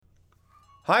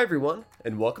Hi everyone,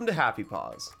 and welcome to Happy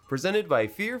Paws, presented by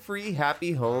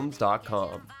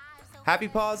FearFreeHappyHomes.com. Happy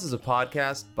Paws is a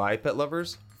podcast by pet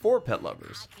lovers for pet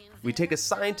lovers. We take a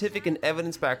scientific and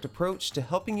evidence-backed approach to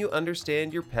helping you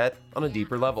understand your pet on a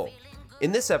deeper level.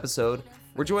 In this episode,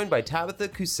 we're joined by Tabitha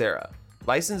Kucera,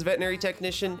 licensed veterinary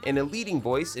technician and a leading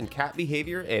voice in cat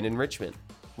behavior and enrichment.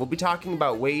 We'll be talking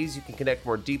about ways you can connect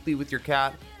more deeply with your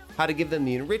cat, how to give them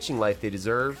the enriching life they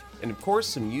deserve, and of course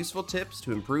some useful tips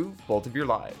to improve both of your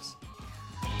lives.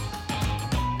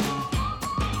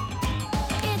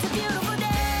 It's a beautiful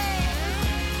day.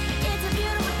 It's a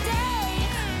beautiful day.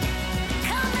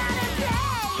 Come out and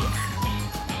play.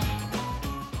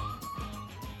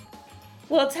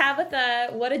 Well, Tabitha,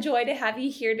 what a joy to have you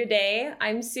here today.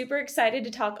 I'm super excited to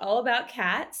talk all about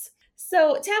cats.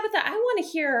 So, Tabitha, I want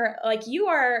to hear, you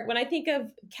are, when I think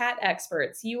of cat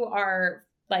experts, you are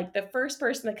like the first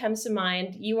person that comes to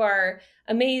mind. You are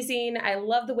amazing. I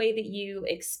love the way that you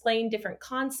explain different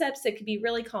concepts that could be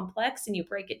really complex and you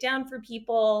break it down for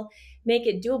people, make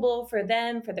it doable for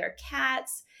them, for their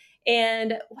cats.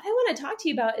 And what I want to talk to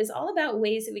you about is all about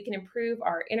ways that we can improve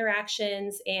our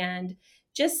interactions and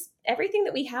just everything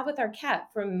that we have with our cat,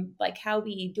 from like how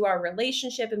we do our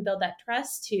relationship and build that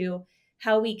trust to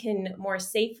how we can more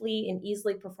safely and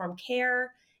easily perform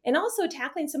care, and also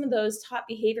tackling some of those top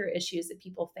behavior issues that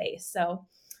people face. So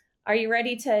are you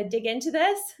ready to dig into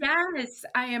this? Yes,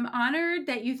 I am honored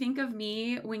that you think of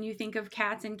me when you think of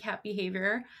cats and cat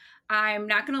behavior. I'm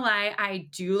not going to lie, I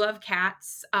do love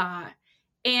cats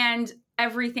and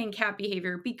everything cat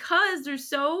behavior because there's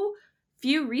so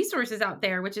few resources out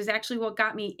there, which is actually what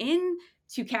got me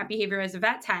into cat behavior as a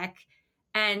vet tech.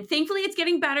 And thankfully, it's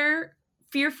getting better.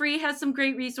 Fear Free has some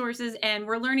great resources, and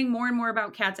we're learning more and more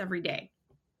about cats every day.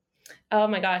 Oh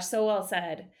my gosh, so well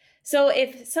said. So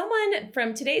if someone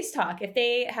from today's talk, if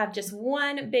they have just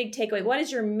one big takeaway, what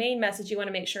is your main message you want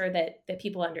to make sure that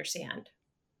people understand?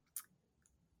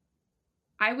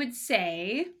 I would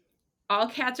say all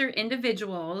cats are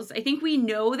individuals. I think we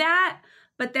know that,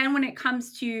 but then when it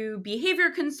comes to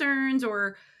behavior concerns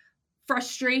or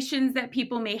frustrations that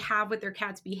people may have with their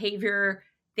cat's behavior,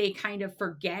 they kind of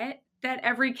forget that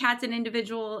every cat's an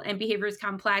individual and behavior is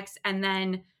complex. And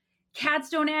then cats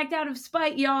don't act out of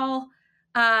spite, y'all.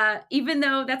 Even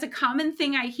though that's a common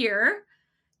thing I hear,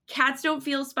 cats don't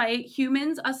feel spite.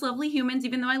 Humans, us lovely humans,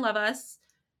 even though I love us,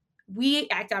 we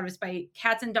act out of spite.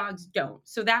 Cats and dogs don't.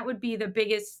 So that would be the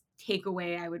biggest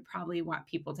takeaway I would probably want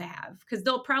people to have, because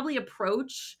they'll probably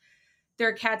approach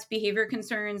their cat's behavior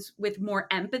concerns with more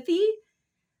empathy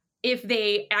if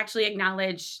they actually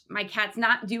acknowledge my cat's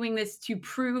not doing this to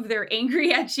prove they're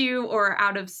angry at you or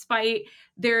out of spite.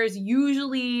 There's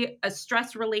usually a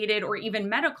stress-related or even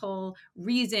medical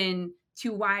reason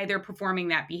to why they're performing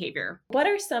that behavior. What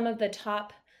are some of the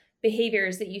top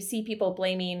behaviors that you see people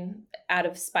blaming out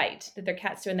of spite, that their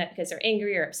cat's doing that because they're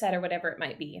angry or upset or whatever it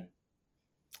might be?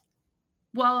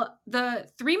 Well, the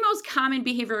three most common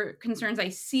behavior concerns I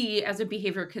see as a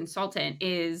behavior consultant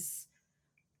is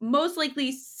most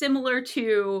likely similar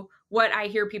to what I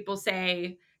hear people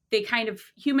say. They kind of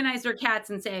humanize their cats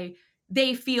and say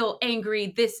they feel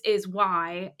angry, this is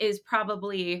why, is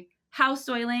probably house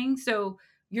soiling. So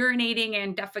urinating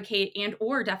and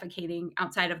defecating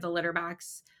outside of the litter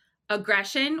box.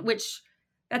 Aggression, which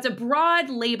that's a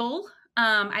broad label.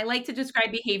 I like to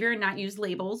describe behavior and not use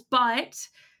labels, but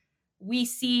we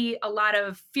see a lot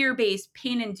of fear-based,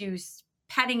 pain-induced,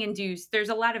 petting-induced. There's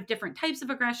a lot of different types of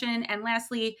aggression. And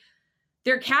lastly,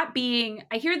 their cat being,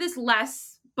 I hear this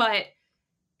less, but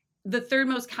the third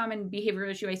most common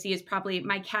behavioral issue I see is probably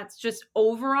my cat's just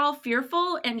overall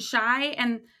fearful and shy.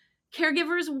 And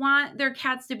caregivers want their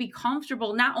cats to be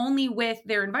comfortable, not only with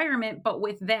their environment, but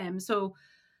with them. So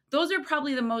those are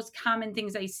probably the most common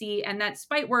things I see. And that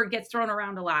spite word gets thrown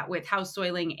around a lot with house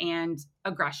soiling and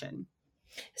aggression.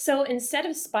 So instead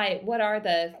of spite, what are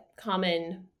the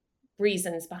common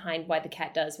reasons behind why the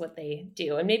cat does what they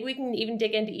do? And maybe we can even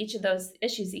dig into each of those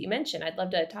issues that you mentioned. I'd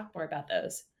love to talk more about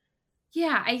those.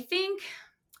 Yeah, I think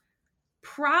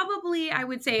probably I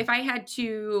would say if I had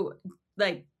to,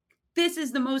 this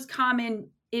is the most common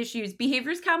issues.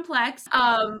 Behavior is complex.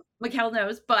 Mikkel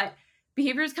knows, but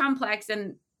behavior is complex,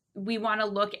 and we want to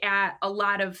look at a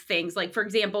lot of things. Like, for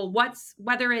example,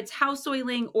 whether it's house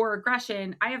soiling or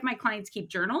aggression, I have my clients keep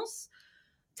journals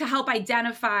to help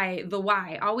identify the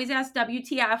why. Always ask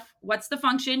WTF, what's the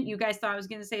function? You guys thought I was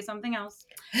going to say something else.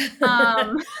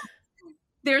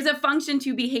 There's a function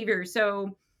to behavior.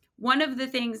 So one of the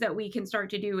things that we can start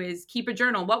to do is keep a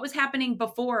journal. What was happening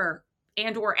before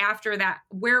and or after that?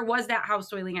 Where was that house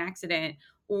soiling accident?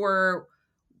 Or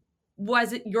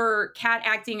was it your cat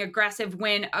acting aggressive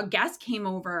when a guest came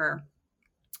over?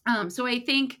 So I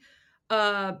think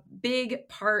a big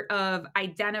part of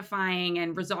identifying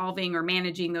and resolving or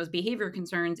managing those behavior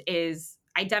concerns is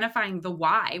identifying the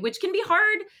why, which can be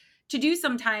hard to do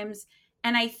sometimes.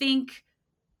 And I think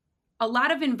a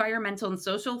lot of environmental and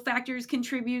social factors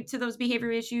contribute to those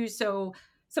behavior issues. So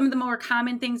some of the more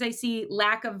common things I see: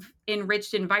 lack of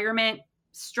enriched environment,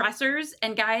 stressors.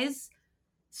 And guys,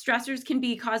 stressors can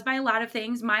be caused by a lot of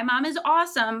things. My mom is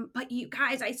awesome, but you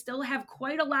guys, I still have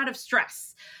quite a lot of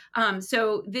stress.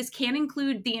 So this can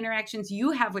include the interactions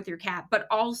you have with your cat, but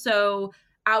also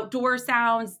outdoor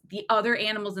sounds, the other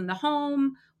animals in the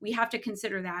home. We have to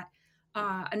consider that.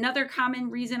 Another common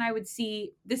reason I would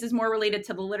see, this is more related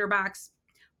to the litter box,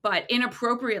 but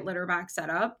inappropriate litter box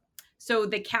setup. So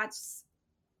the cat's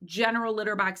general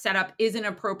litter box setup is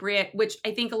inappropriate, which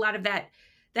I think a lot of that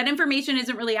information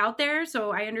isn't really out there.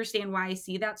 So I understand why I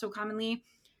see that so commonly.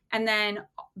 And then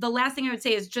the last thing I would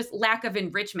say is just lack of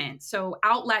enrichment. So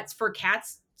outlets for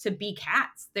cats to be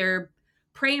cats. They're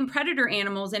prey and predator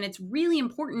animals, and it's really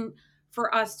important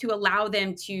for us to allow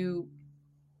them to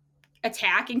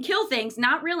attack and kill things,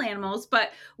 not real animals,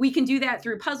 but we can do that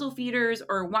through puzzle feeders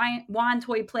or wand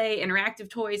toy play, interactive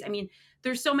toys. I mean,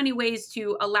 there's so many ways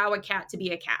to allow a cat to be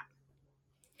a cat.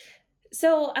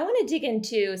 So I want to dig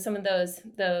into some of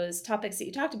those topics that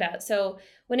you talked about. So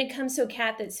when it comes to a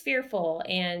cat that's fearful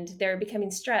and they're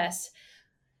becoming stressed,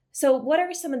 so what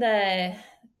are some of the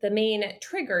main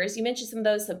triggers? You mentioned some of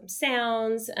those, some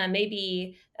sounds,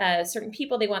 maybe certain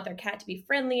people, they want their cat to be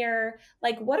friendlier.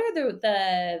 Like, what are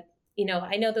the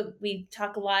I know that we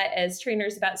talk a lot as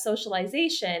trainers about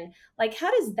socialization. Like,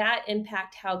 how does that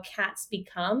impact how cats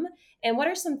become? And what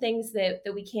are some things that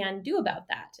we can do about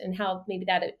that, and how maybe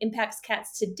that impacts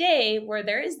cats today where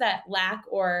there is that lack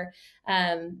or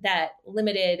that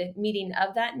limited meeting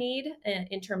of that need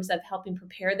in terms of helping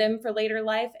prepare them for later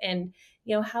life? And,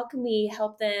 how can we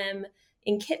help them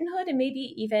in kittenhood and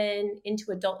maybe even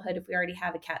into adulthood if we already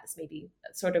have a cat that's maybe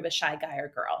sort of a shy guy or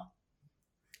girl?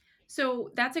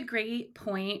 So that's a great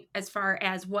point as far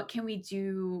as what can we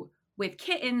do with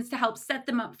kittens to help set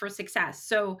them up for success.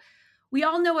 So we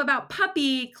all know about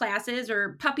puppy classes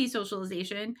or puppy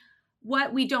socialization.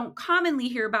 What we don't commonly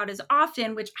hear about as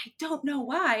often, which I don't know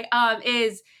why,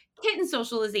 is kitten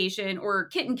socialization or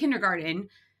kitten kindergarten.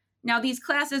 Now, these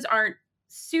classes aren't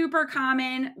super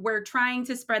common. We're trying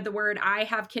to spread the word. I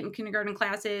have kitten kindergarten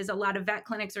classes. A lot of vet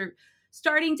clinics are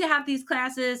starting to have these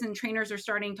classes, and trainers are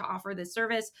starting to offer this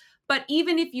service. But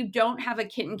even if you don't have a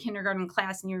kitten kindergarten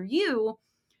class near you,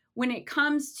 when it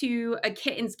comes to a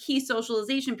kitten's key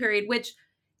socialization period, which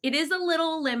it is a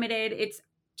little limited, it's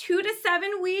 2 to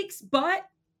 7 weeks, but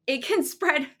it can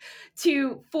spread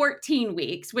to 14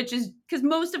 weeks, which is because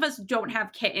most of us don't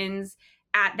have kittens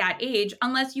at that age,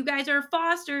 unless you guys are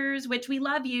fosters, which we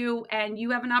love you, and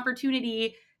you have an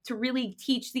opportunity to really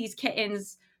teach these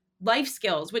kittens life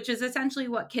skills, which is essentially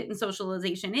what kitten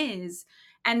socialization is.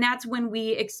 And that's when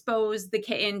we expose the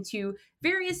kitten to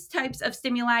various types of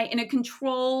stimuli in a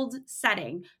controlled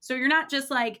setting. So you're not just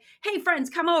like, hey,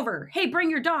 friends, come over. Hey, bring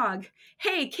your dog.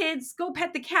 Hey, kids, go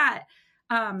pet the cat.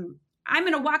 I'm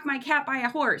going to walk my cat by a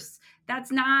horse.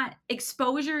 That's not,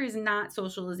 exposure is not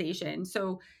socialization.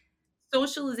 So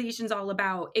socialization is all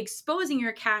about exposing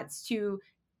your cats to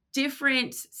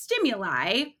different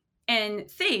stimuli and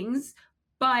things,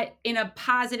 but in a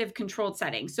positive controlled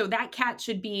setting. So that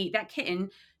kitten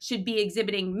should be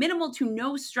exhibiting minimal to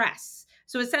no stress.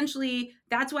 So essentially,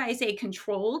 that's why I say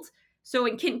controlled. So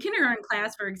in kindergarten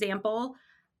class, for example,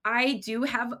 I do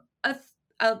have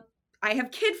I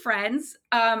have kid friends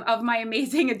of my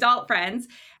amazing adult friends.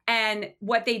 And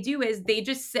what they do is they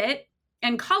just sit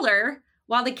and color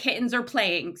while the kittens are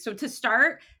playing. So to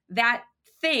start, that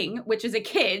thing, which is a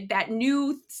kid, that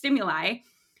new stimuli,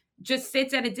 just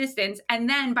sits at a distance. And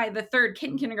then by the third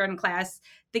kitten kindergarten class,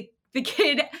 the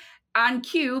kid on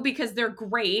cue, because they're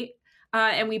great,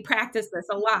 and we practice this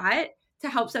a lot to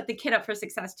help set the kid up for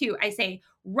success too. I say,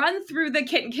 run through the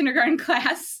kitten kindergarten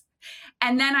class.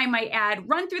 And then I might add,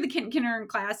 run through the kitten kindergarten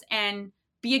class and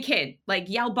be a kid, like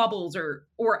yell bubbles or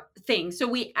things. So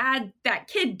we add that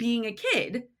kid being a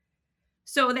kid,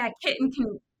 so that kitten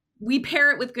we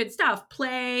pair it with good stuff,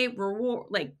 play, reward,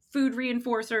 like food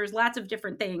reinforcers, lots of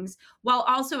different things, while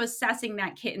also assessing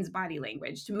that kitten's body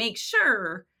language to make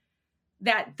sure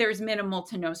that there's minimal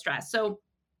to no stress. So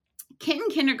kitten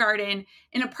kindergarten,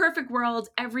 in a perfect world,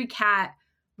 every cat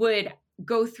would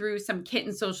go through some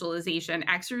kitten socialization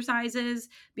exercises,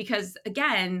 because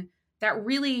again, that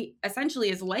really essentially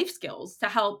is life skills to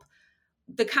help.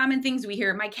 The common things we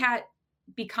hear, my cat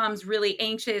becomes really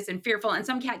anxious and fearful, and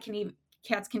some cats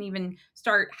can even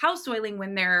start house soiling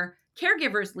when they're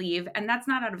caregivers leave, and that's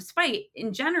not out of spite.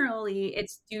 And generally,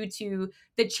 it's due to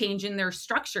the change in their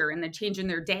structure and the change in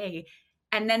their day.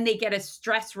 And then they get a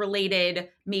stress related,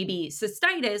 maybe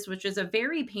cystitis, which is a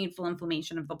very painful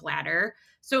inflammation of the bladder.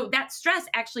 So that stress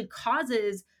actually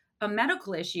causes a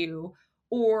medical issue.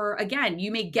 Or again,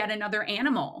 you may get another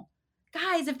animal.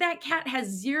 Guys, if that cat has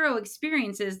 0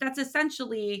 experiences, that's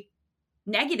essentially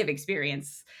negative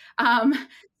experience.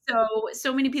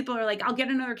 So many people are like, I'll get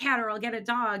another cat or I'll get a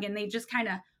dog, and they just kind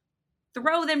of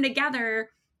throw them together.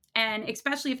 And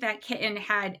especially if that kitten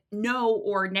had no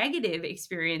or negative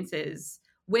experiences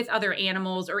with other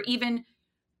animals, or even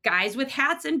guys with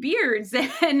hats and beards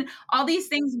and all these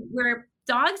things where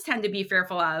dogs tend to be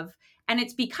fearful of. And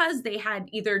it's because they had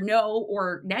either no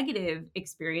or negative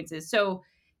experiences. So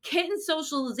kitten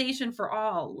socialization for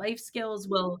all life skills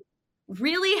will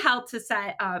really help to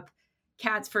set up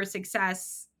cats for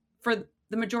success for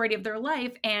the majority of their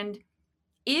life. And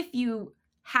if you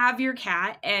have your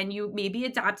cat and you maybe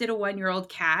adopted a 1-year-old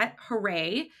cat,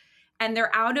 hooray, and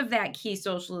they're out of that key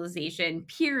socialization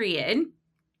period,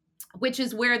 which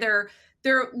is where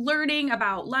they're learning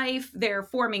about life, they're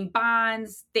forming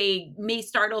bonds, they may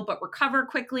startle but recover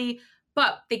quickly,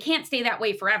 but they can't stay that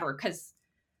way forever, because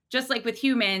just like with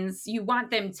humans, you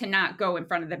want them to not go in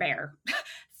front of the bear.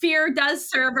 Fear does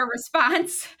serve a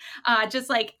response,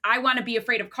 just like I want to be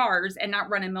afraid of cars and not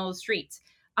run in the middle of the street.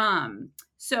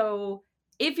 So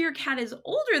if your cat is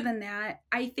older than that,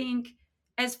 I think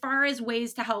as far as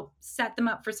ways to help set them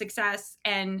up for success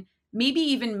and maybe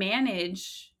even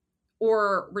manage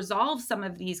or resolve some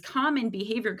of these common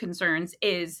behavior concerns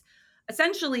is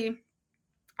essentially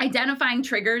identifying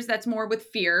triggers. That's more with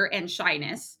fear and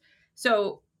shyness.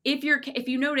 So if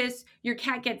you notice your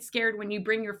cat gets scared when you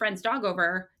bring your friend's dog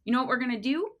over, you know what we're going to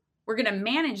do? We're going to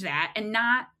manage that and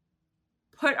not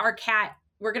put our cat,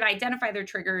 we're going to identify their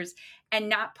triggers and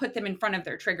not put them in front of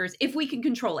their triggers if we can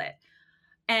control it.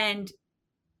 And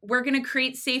we're going to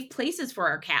create safe places for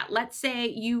our cat. Let's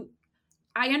say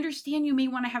I understand you may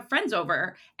want to have friends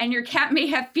over and your cat may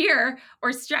have fear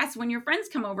or stress when your friends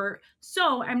come over.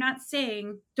 So I'm not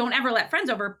saying don't ever let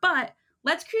friends over, but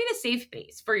let's create a safe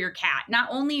space for your cat. Not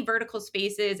only vertical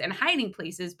spaces and hiding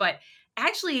places, but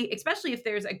actually, especially if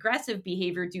there's aggressive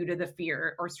behavior due to the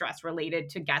fear or stress related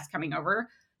to guests coming over,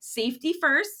 safety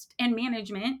first and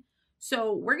management.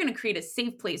 So we're going to create a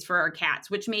safe place for our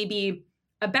cats, which may be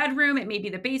a bedroom, it may be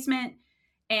the basement,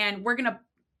 and we're going to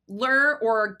lure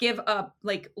or give up,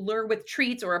 like lure with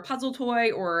treats or a puzzle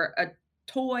toy or a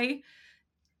toy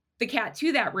the cat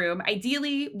to that room.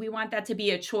 Ideally, we want that to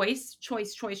be a choice,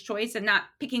 and not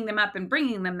picking them up and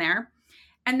bringing them there.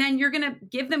 And then you're going to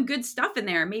give them good stuff in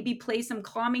there, maybe play some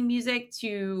calming music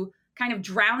to kind of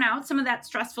drown out some of that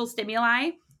stressful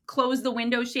stimuli, close the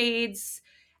window shades,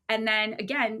 and then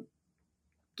again,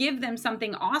 give them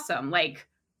something awesome like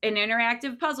an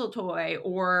interactive puzzle toy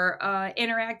or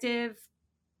interactive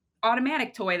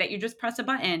automatic toy that you just press a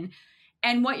button.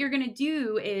 And what you're going to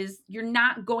do is you're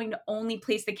not going to only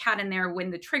place the cat in there when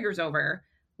the trigger's over.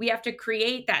 We have to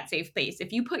create that safe place.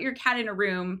 If you put your cat in a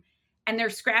room and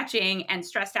they're scratching and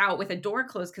stressed out with a door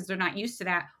closed because they're not used to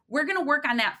that, we're going to work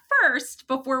on that first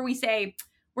before we say,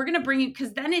 we're going to bring you,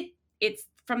 because then it's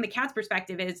from the cat's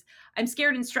perspective is, I'm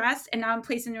scared and stressed, and now I'm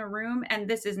placed in a room and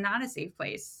this is not a safe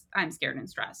place. I'm scared and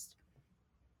stressed.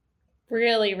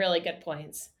 Really, really good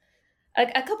points.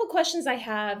 A couple questions I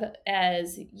have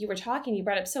as you were talking, you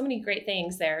brought up so many great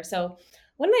things there. So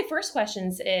one of my first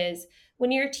questions is,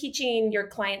 when you're teaching your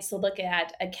clients to look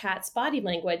at a cat's body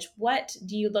language, what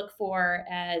do you look for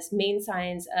as main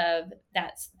signs of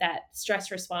that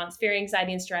stress response, fear,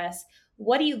 anxiety, and stress?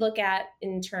 What do you look at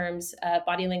in terms of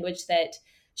body language that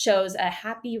shows a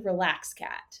happy, relaxed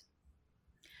cat?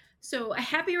 So a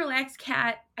happy, relaxed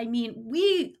cat, I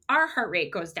mean, our heart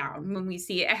rate goes down when we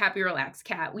see a happy, relaxed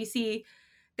cat. We see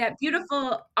that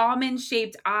beautiful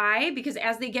almond-shaped eye, because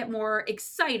as they get more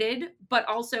excited, but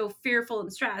also fearful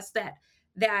and stressed,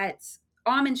 that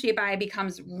almond-shaped eye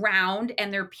becomes round,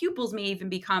 and their pupils may even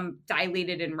become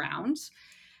dilated and round.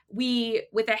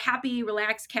 With a happy,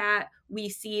 relaxed cat, we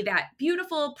see that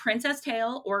beautiful princess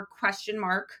tail or question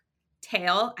mark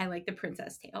tail. I like the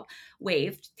princess tail,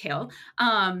 waved tail.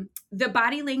 The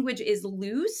body language is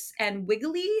loose and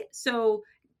wiggly. So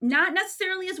not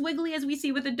necessarily as wiggly as we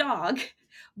see with a dog,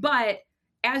 but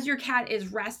as your cat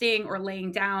is resting or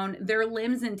laying down, their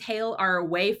limbs and tail are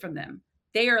away from them.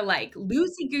 They are like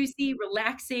loosey-goosey,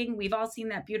 relaxing. We've all seen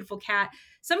that beautiful cat.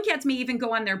 Some cats may even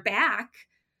go on their back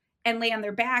and lay on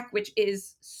their back, which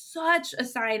is such a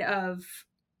sign of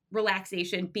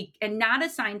relaxation and not a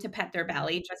sign to pet their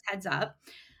belly, just heads up.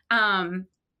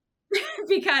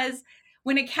 Because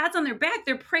when a cat's on their back,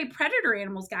 they're prey predator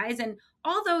animals, guys. And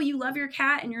although you love your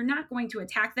cat and you're not going to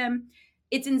attack them,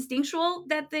 it's instinctual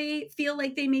that they feel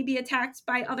like they may be attacked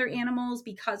by other animals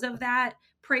because of that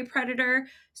prey predator.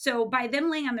 So by them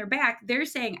laying on their back, they're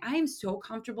saying, I'm so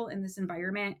comfortable in this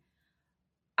environment.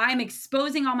 I'm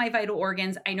exposing all my vital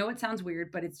organs. I know it sounds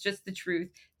weird, but it's just the truth,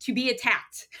 to be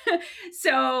attacked.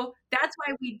 So that's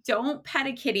why we don't pet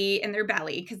a kitty in their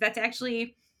belly, because that's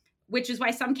actually, which is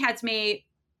why some cats may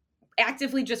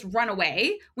actively just run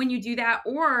away when you do that,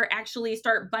 or actually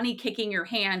start bunny kicking your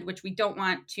hand, which we don't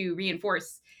want to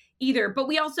reinforce either. But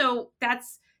we also,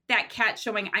 that's that cat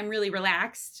showing I'm really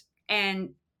relaxed,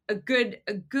 and a good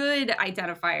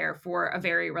identifier for a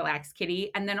very relaxed kitty.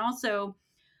 And then also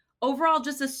overall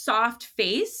just a soft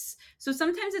face. So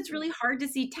sometimes it's really hard to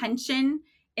see tension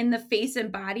in the face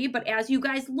and body, but as you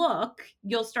guys look,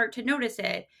 you'll start to notice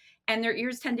it. And their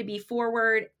ears tend to be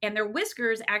forward, and their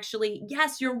whiskers actually,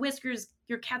 yes, your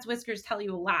cat's whiskers tell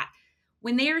you a lot.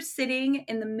 When they are sitting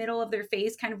in the middle of their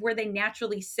face, kind of where they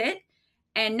naturally sit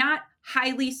and not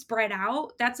highly spread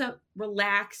out, that's a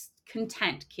relaxed,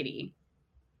 content kitty.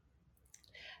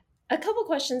 A couple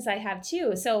questions I have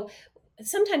too. So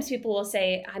sometimes people will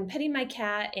say, I'm petting my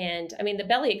cat. And I mean, the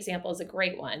belly example is a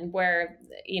great one where,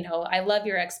 I love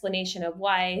your explanation of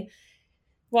why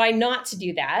not to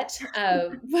do that.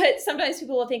 But sometimes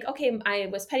people will think, okay, I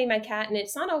was petting my cat, and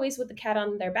it's not always with the cat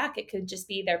on their back. It could just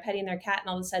be they're petting their cat, and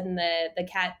all of a sudden the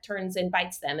cat turns and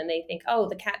bites them, and they think, oh,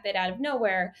 the cat bit out of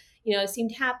nowhere,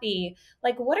 seemed happy.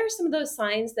 Like, what are some of those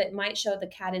signs that might show the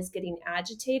cat is getting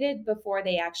agitated before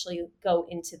they actually go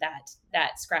into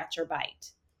that scratch or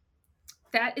bite?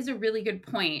 That is a really good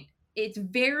point. It's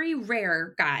very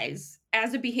rare, guys,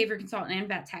 as a behavior consultant and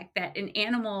vet tech, that an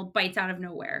animal bites out of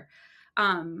nowhere.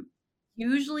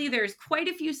 Usually there's quite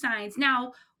a few signs.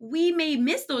 Now, we may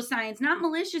miss those signs, not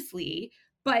maliciously,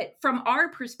 but from our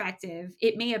perspective,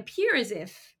 it may appear as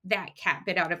if that cat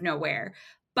bit out of nowhere.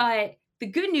 But the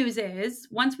good news is,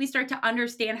 once we start to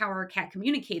understand how our cat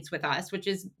communicates with us, which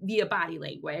is via body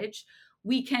language,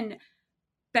 we can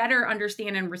better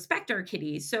understand and respect our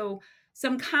kitties. So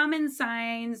some common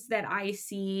signs that I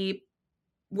see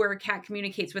where a cat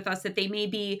communicates with us that they may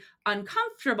be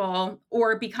uncomfortable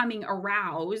or becoming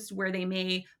aroused, where they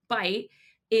may bite,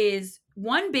 is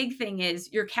one big thing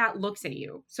is your cat looks at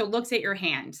you. So looks at your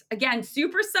hand. Again,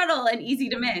 super subtle and easy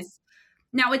to miss.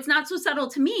 Now, it's not so subtle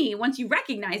to me. Once you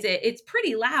recognize it, it's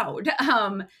pretty loud.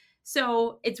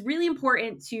 So it's really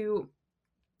important to,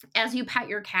 as you pet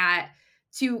your cat,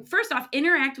 to first off,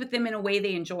 interact with them in a way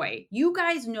they enjoy. You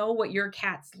guys know what your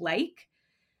cat's like.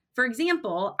 For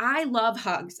example, I love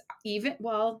hugs.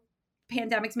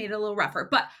 Pandemic's made it a little rougher,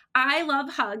 but I love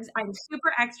hugs. I'm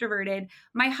super extroverted.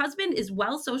 My husband is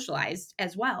well socialized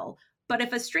as well, but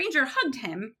if a stranger hugged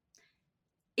him,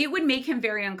 it would make him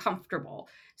very uncomfortable.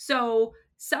 So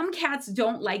some cats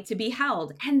don't like to be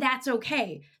held, and that's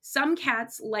okay. Some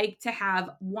cats like to have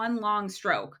one long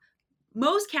stroke.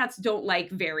 Most cats don't like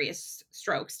various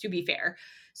strokes, to be fair.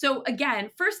 So again,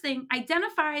 first thing,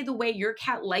 identify the way your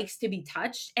cat likes to be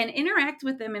touched and interact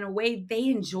with them in a way they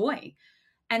enjoy.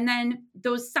 And then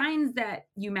those signs that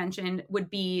you mentioned would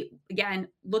be, again,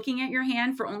 looking at your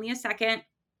hand for only a second.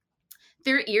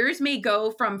 Their ears may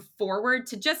go from forward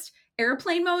to just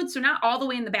airplane mode, so not all the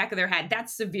way in the back of their head.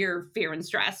 That's severe fear and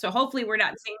stress. So hopefully we're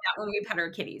not seeing that when we pet our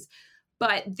kitties.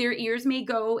 But their ears may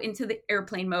go into the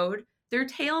airplane mode. Their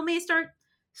tail may start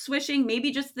swishing,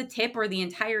 maybe just the tip or the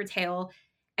entire tail.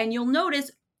 And you'll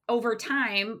notice over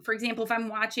time, for example, if I'm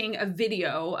watching a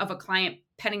video of a client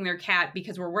petting their cat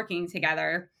because we're working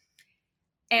together,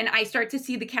 and I start to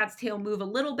see the cat's tail move a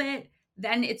little bit,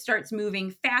 then it starts moving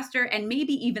faster and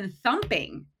maybe even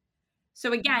thumping.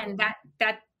 So again,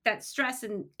 that stress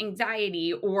and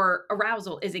anxiety or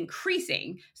arousal is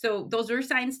increasing. So those are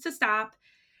signs to stop.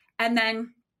 And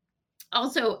then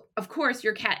also, of course,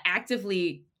 your cat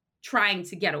actively trying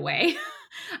to get away.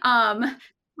 Because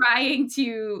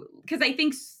I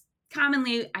think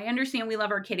commonly, I understand we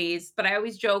love our kitties, but I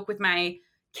always joke with my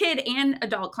kid and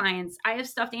adult clients, I have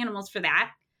stuffed animals for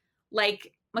that.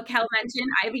 Like Mikkel mentioned,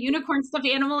 I have a unicorn stuffed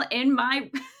animal in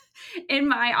my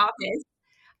office.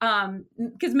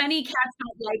 Because many cats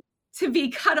don't like to be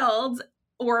cuddled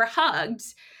or hugged.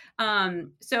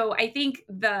 So I think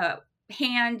the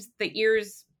hand, the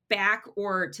ears back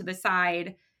or to the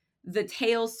side, the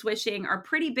tail swishing are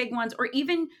pretty big ones. Or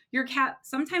even your cat,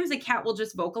 sometimes a cat will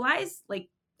just vocalize. Like,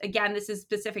 again, this is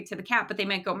specific to the cat, but they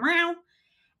might go meow.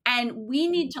 And we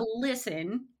need to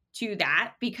listen to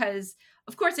that because,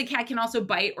 of course, a cat can also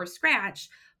bite or scratch.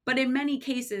 But in many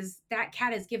cases, that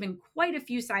cat has given quite a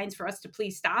few signs for us to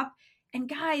please stop. And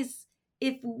guys,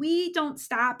 if we don't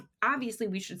stop, obviously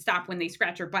we should stop when they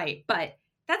scratch or bite, but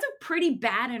that's a pretty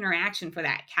bad interaction for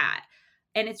that cat.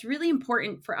 And it's really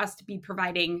important for us to be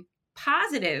providing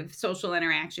positive social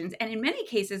interactions. And in many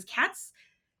cases, cats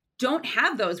don't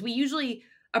have those. We usually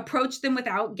approach them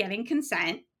without getting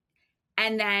consent.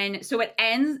 And then, so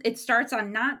it starts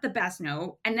on not the best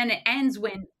note. And then it ends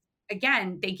when,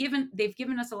 again, they've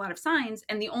given us a lot of signs.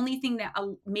 And the only thing that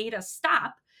made us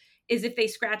stop is if they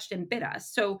scratched and bit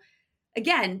us. So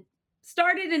again,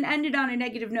 started and ended on a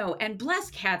negative note. And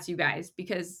bless cats, you guys,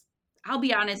 because I'll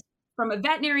be honest, from a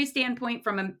veterinary standpoint,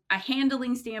 from a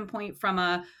handling standpoint, from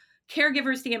a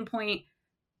caregiver standpoint,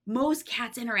 most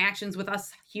cats' interactions with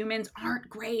us humans aren't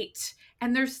great.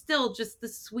 And they're still just the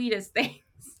sweetest things.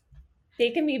 They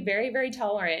can be very, very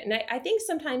tolerant. And I think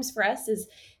sometimes for us as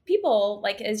people,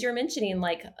 like as you're mentioning,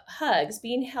 like hugs,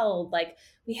 being held, like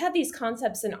we have these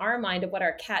concepts in our mind of what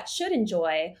our cat should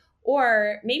enjoy,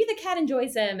 or maybe the cat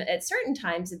enjoys them at certain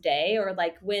times of day, or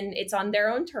like when it's on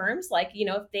their own terms, like,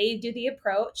 if they do the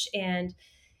approach and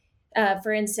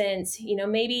for instance,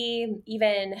 maybe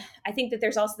even I think that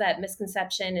there's also that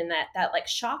misconception and that like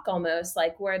shock almost,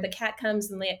 like where the cat comes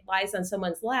and lies on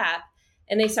someone's lap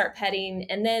and they start petting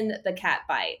and then the cat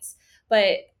bites.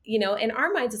 But, in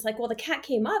our minds, it's like, well, the cat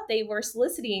came up, they were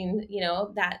soliciting,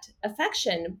 that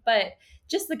affection, but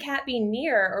just the cat being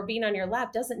near or being on your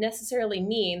lap doesn't necessarily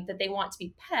mean that they want to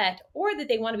be pet or that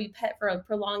they want to be pet for a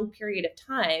prolonged period of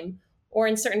time or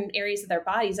in certain areas of their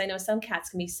bodies. I know some cats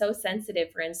can be so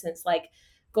sensitive, for instance, like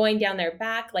going down their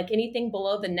back, like anything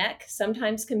below the neck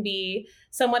sometimes can be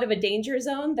somewhat of a danger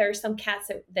zone. There are some cats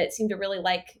that seem to really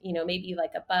like, maybe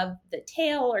like above the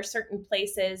tail or certain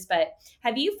places. But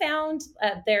have you found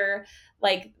they're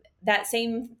like that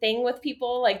same thing with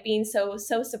people, like being so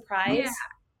surprised? Yeah,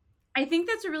 I think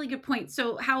that's a really good point.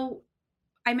 So how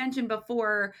I mentioned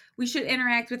before, we should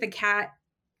interact with a cat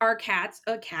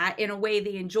in a way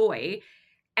they enjoy.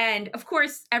 And of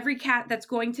course, every cat that's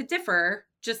going to differ,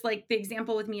 just like the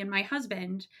example with me and my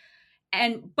husband.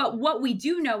 But what we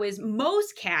do know is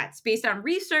most cats, based on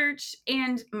research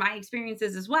and my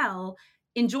experiences as well,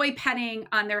 enjoy petting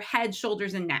on their head,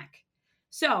 shoulders, and neck.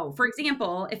 So, for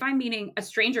example, if I'm meeting a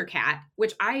stranger cat,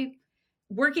 which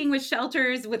working with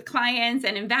shelters, with clients,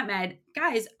 and in vet med,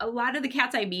 guys, a lot of the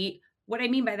cats I meet, what I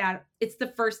mean by that, it's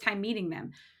the first time meeting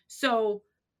them. So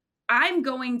I'm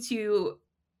going to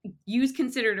use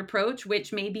considered approach,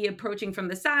 which may be approaching from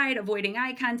the side, avoiding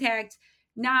eye contact,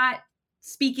 not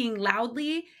speaking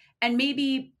loudly, and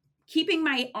maybe keeping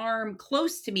my arm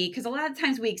close to me. Because a lot of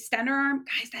times we extend our arm.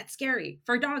 Guys, that's scary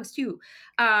for dogs too.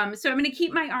 So I'm going to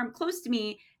keep my arm close to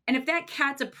me. And if that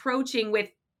cat's approaching with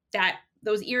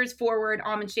those ears forward,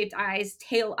 almond-shaped eyes,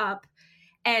 tail up,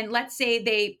 and let's say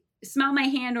they smell my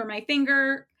hand or my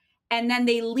finger, and then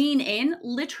they lean in,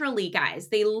 literally, guys,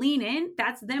 they lean in,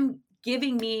 that's them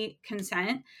giving me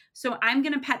consent. So I'm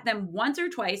going to pet them once or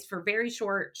twice for very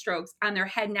short strokes on their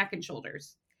head, neck, and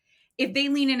shoulders. If they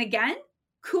lean in again,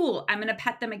 cool, I'm going to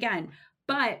pet them again.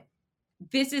 But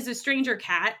this is a stranger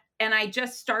cat, and I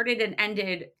just started and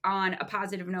ended on a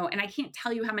positive note. And I can't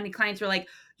tell you how many clients were like,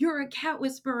 you're a cat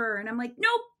whisperer. And I'm like,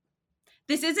 nope.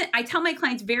 This isn't, I tell my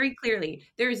clients very clearly,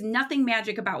 there is nothing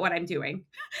magic about what I'm doing.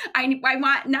 I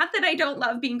want, not that I don't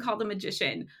love being called a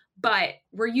magician, but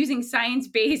we're using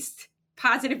science-based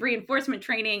positive reinforcement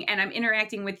training, and I'm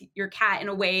interacting with your cat in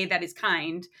a way that is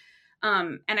kind.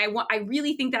 And I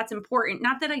really think that's important.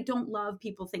 Not that I don't love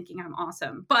people thinking I'm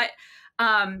awesome, but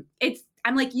I'm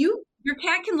like, your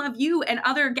cat can love you and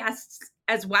other guests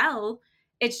as well.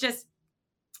 It's just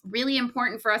really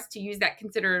important for us to use that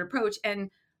considerate approach. And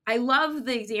I love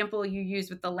the example you used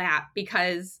with the lap,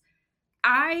 because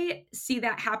I see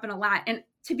that happen a lot. And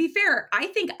to be fair, I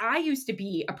think I used to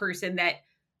be a person that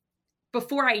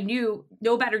before I knew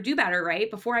know better, do better, right?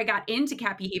 Before I got into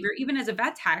cat behavior, even as a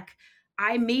vet tech,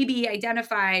 I maybe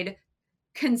identified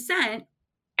consent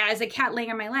as a cat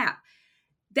laying on my lap.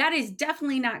 That is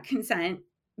definitely not consent,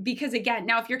 because again,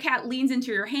 now if your cat leans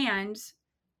into your hand,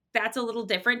 that's a little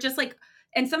different. Just like,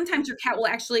 and sometimes your cat will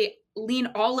actually lean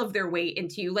all of their weight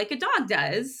into you like a dog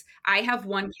does. I have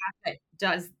one cat that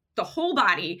does the whole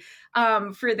body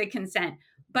for the consent.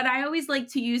 But I always like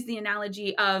to use the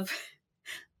analogy of,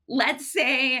 let's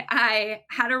say I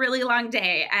had a really long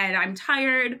day and I'm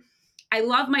tired. I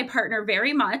love my partner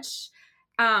very much.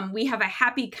 We have a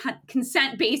happy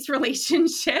consent-based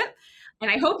relationship, and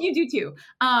I hope you do too.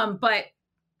 But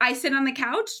I sit on the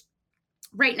couch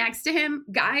right next to him.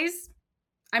 Guys,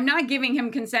 I'm not giving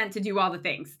him consent to do all the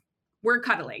things. We're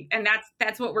cuddling, and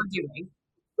that's what we're doing.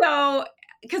 So,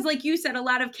 because like you said, a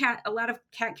lot of cat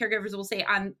caregivers will say,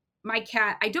 on my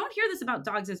cat, I don't hear this about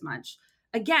dogs as much,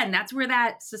 again, that's where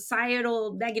that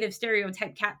societal negative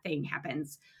stereotype cat thing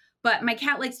happens. But my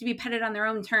cat likes to be petted on their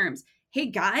own terms. Hey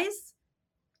guys,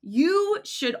 you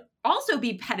should also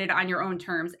be petted on your own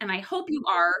terms. And I hope you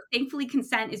are. Thankfully,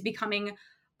 consent is becoming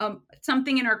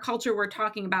something in our culture we're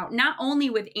talking about, not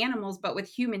only with animals, but with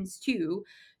humans too.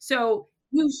 So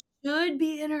you should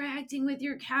be interacting with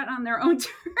your cat on their own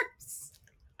terms.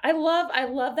 I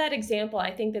love that example. I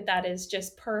think that is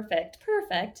just perfect.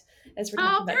 Perfect. As we're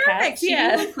talking about cats.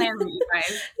 Yeah. Plan with you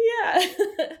guys. Yeah.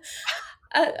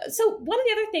 So one of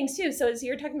the other things too, so as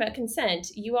you're talking about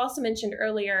consent, you also mentioned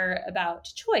earlier about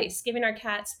choice, giving our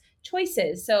cats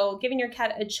choices. So giving your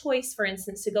cat a choice, for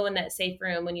instance, to go in that safe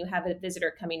room when you have a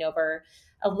visitor coming over,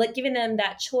 giving them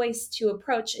that choice to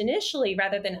approach initially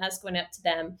rather than us going up to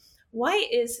them. Why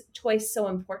is choice so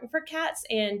important for cats?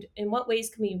 And in what ways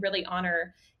can we really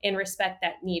honor and respect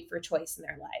that need for choice in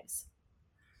their lives?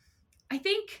 I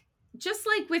think just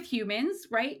like with humans,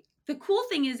 right? The cool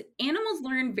thing is animals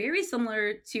learn very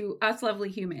similar to us lovely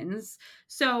humans.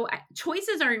 So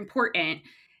choices are important.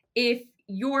 If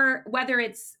whether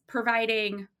it's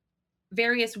providing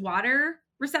various water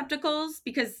receptacles,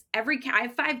 because I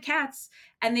have 5 cats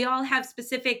and they all have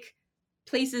specific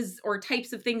places or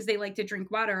types of things they like to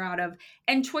drink water out of.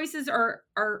 And choices are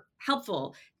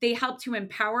helpful. They help to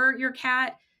empower your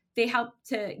cat. They help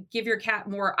to give your cat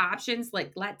more options.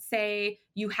 Like, let's say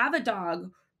you have a dog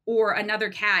or another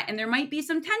cat and there might be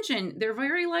some tension. There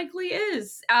very likely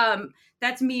is.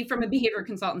 That's me from a behavior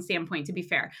consultant standpoint, to be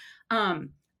fair.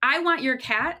 I want your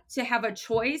cat to have a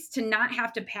choice to not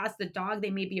have to pass the dog they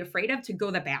may be afraid of to go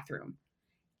to the bathroom.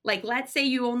 Like, let's say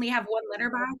you only have one litter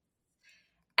box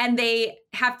and they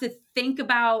have to think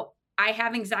about, I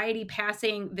have anxiety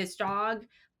passing this dog,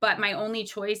 but my only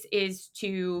choice is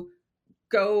to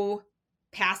go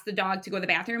past the dog to go to the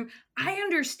bathroom. I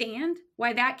understand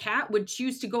why that cat would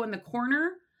choose to go in the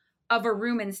corner of a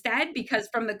room instead, because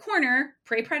from the corner,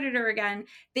 prey predator again,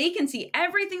 they can see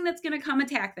everything that's going to come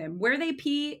attack them, where they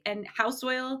pee and house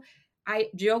soil. I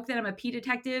joke that I'm a pee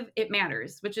detective. It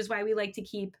matters, which is why we like to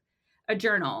keep a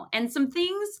journal. And some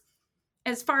things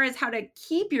as far as how to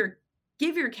give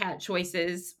your cat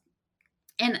choices.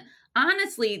 And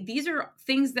honestly, these are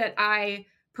things that I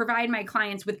provide my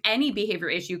clients with any behavior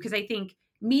issue, because I think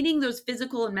meeting those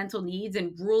physical and mental needs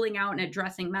and ruling out and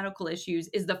addressing medical issues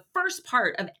is the first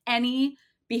part of any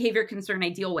behavior concern I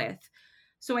deal with.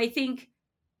 So I think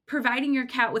providing your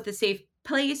cat with a safe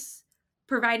place,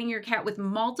 providing your cat with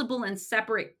multiple and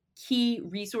separate key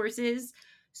resources.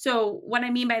 So what I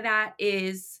mean by that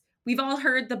is, we've all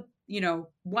heard the,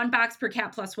 one box per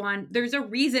cat plus one. There's a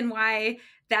reason why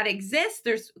that exists.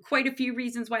 There's quite a few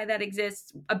reasons why that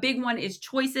exists. A big one is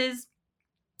choices.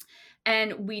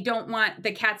 And we don't want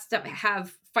the cats to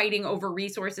have fighting over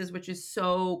resources, which is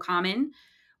so common.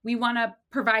 We want to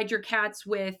provide your cats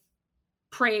with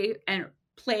play and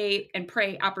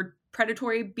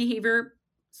predatory behavior.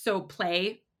 So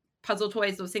play, puzzle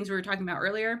toys, those things we were talking about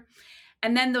earlier.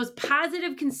 And then those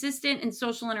positive, consistent, and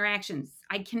social interactions.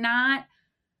 I can't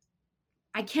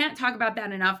talk about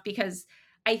that enough, because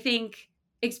I think,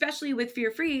 especially with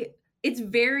Fear Free, it's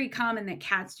very common that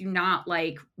cats do not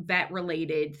like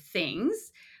vet-related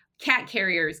things. Cat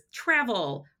carriers,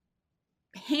 travel,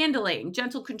 handling,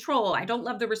 gentle control. I don't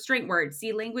love the restraint word.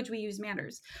 See, language we use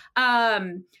matters.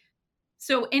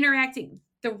 So interacting.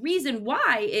 The reason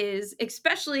why is,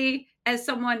 especially as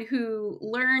someone who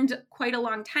learned quite a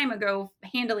long time ago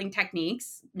handling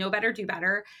techniques, know better, do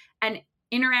better, and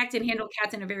interact and handle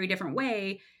cats in a very different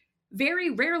way,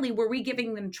 very rarely were we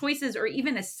giving them choices or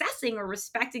even assessing or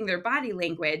respecting their body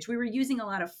language. We were using a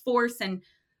lot of force and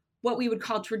what we would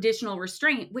call traditional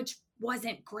restraint, which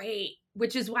wasn't great,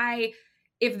 which is why,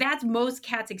 if that's most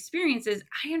cats' experiences,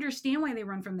 I understand why they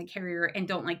run from the carrier and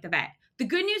don't like the vet. The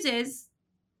good news is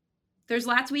there's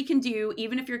lots we can do,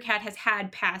 even if your cat has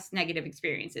had past negative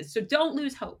experiences. So don't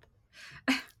lose hope.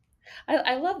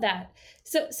 I love that.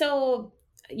 So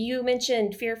you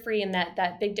mentioned Fear Free and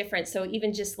that big difference. So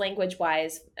even just language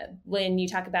wise, when you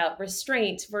talk about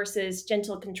restraint versus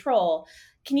gentle control,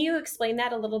 can you explain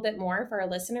that a little bit more for our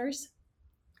listeners?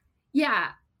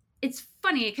 Yeah, it's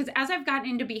funny because as I've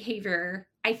gotten into behavior,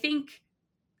 I think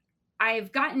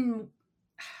I'm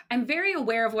very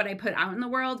aware of what I put out in the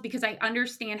world, because I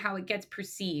understand how it gets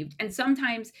perceived. And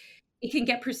sometimes it can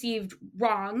get perceived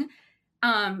wrong.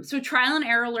 So trial and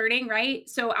error learning, right?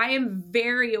 So I am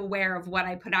very aware of what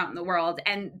I put out in the world.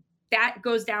 And that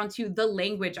goes down to the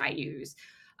language I use.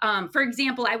 For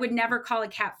example, I would never call a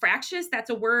cat fractious. That's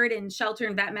a word in shelter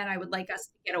and vet med I would like us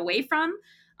to get away from.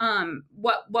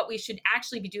 What we should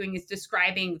actually be doing is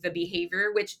describing the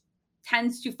behavior, which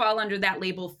tends to fall under that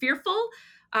label fearful.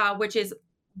 which is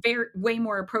way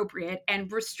more appropriate.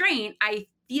 And restraint, I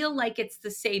feel like it's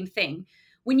the same thing.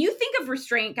 When you think of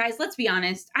restraint, guys, let's be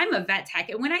honest, I'm a vet tech.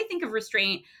 And when I think of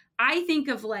restraint, I think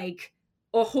of like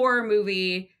a horror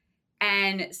movie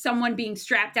and someone being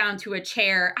strapped down to a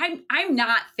chair. I'm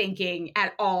not thinking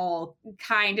at all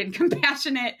kind and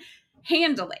compassionate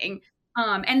handling.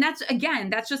 And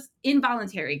that's just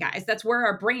involuntary, guys. That's where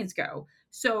our brains go.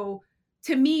 So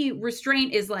to me,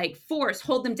 restraint is like force,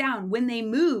 hold them down. When they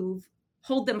move,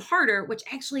 hold them harder, which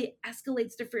actually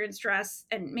escalates to fear and stress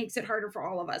and makes it harder for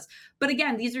all of us. But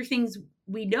again, these are things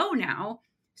we know now.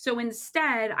 So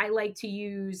instead, I like to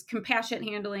use compassionate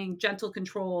handling, gentle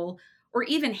control, or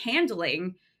even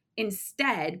handling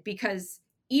instead, because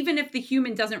even if the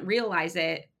human doesn't realize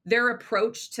it, their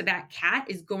approach to that cat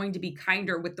is going to be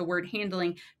kinder with the word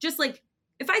handling. Just like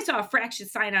if I saw a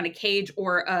fractious sign on a cage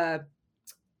or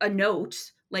a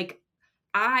note, like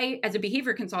I, as a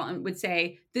behavior consultant, would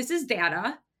say, this is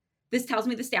data. This tells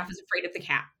me the staff is afraid of the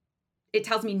cat. It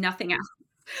tells me nothing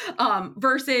else.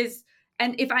 Versus,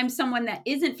 and if I'm someone that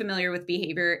isn't familiar with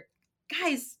behavior,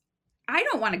 guys, I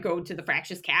don't want to go to the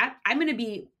fractious cat. I'm going to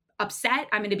be upset.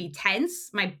 I'm going to be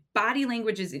tense. My body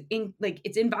language is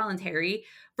it's involuntary.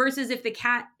 Versus if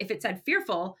it said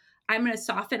fearful, I'm going to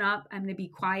soften up. I'm going to be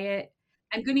quiet.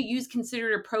 I'm going to use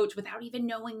considered approach without even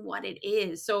knowing what it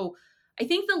is. So I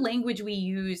think the language we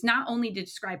use, not only to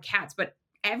describe cats, but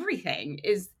everything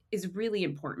is really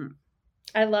important.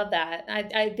 I love that.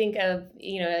 I think of,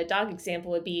 a dog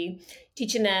example would be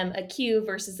teaching them a cue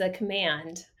versus a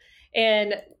command.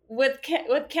 And with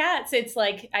cats, it's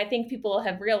like, I think people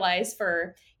have realized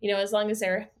for, as long as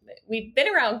we've been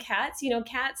around cats,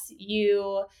 cats,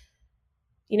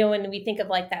 when we think of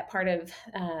like that part of,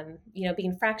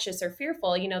 being fractious or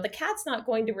fearful, the cat's not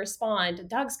going to respond.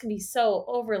 Dogs can be so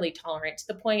overly tolerant to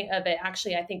the point of it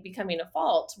actually, I think, becoming a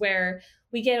fault where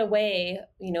we get away,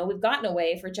 we've gotten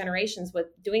away for generations with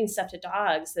doing stuff to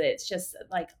dogs that it's just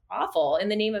like awful in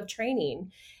the name of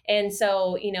training. And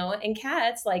so, and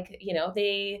cats,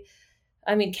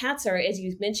 cats are, as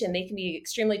you mentioned, they can be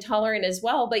extremely tolerant as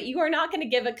well, but you are not going to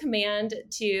give a command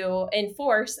to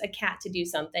enforce a cat to do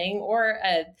something or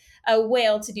a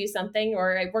whale to do something.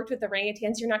 Or I worked with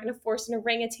orangutans. You're not going to force an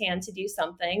orangutan to do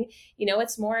something.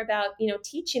 It's more about,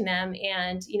 teaching them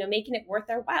and, making it worth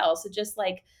their while. So just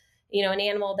like, an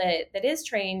animal that is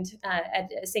trained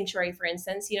at a sanctuary, for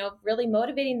instance, really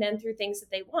motivating them through things that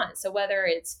they want. So whether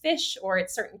it's fish or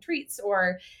it's certain treats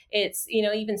or it's,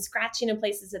 even scratching in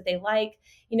places that they like,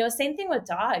 same thing with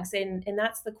dogs. And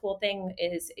that's the cool thing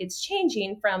is it's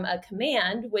changing from a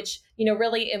command, which,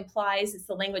 really implies it's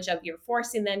the language of you're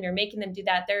forcing them, you're making them do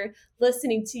that. They're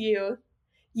listening to you.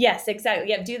 Yes, exactly.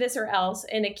 Yeah, do this or else.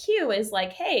 And a cue is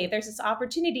like, hey, there's this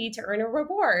opportunity to earn a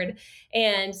reward.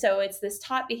 And so it's this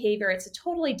taught behavior. It's a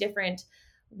totally different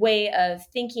way of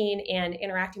thinking and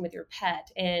interacting with your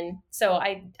pet. And so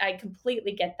I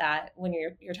completely get that when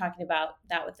you're talking about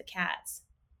that with the cats.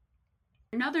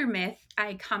 Another myth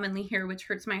I commonly hear, which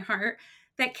hurts my heart,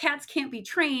 that cats can't be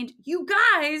trained. You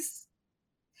guys,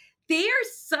 they are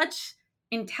such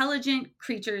intelligent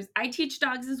creatures. I teach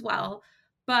dogs as well,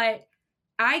 but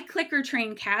I clicker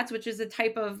train cats, which is a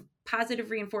type of positive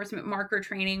reinforcement marker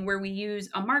training where we use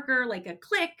a marker like a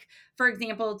click, for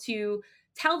example, to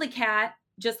tell the cat,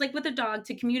 just like with a dog,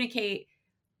 to communicate,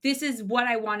 this is what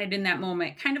I wanted in that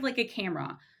moment, kind of like a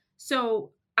camera.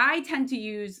 So I tend to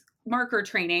use marker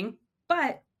training,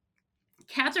 but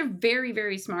cats are very,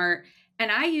 very smart.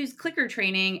 And I use clicker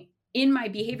training in my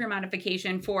behavior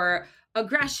modification for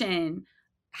aggression,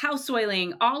 house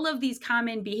soiling, all of these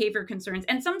common behavior concerns.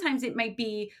 And sometimes it might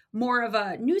be more of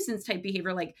a nuisance type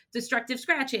behavior like destructive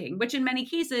scratching, which in many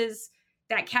cases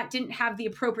that cat didn't have the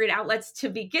appropriate outlets to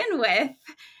begin with,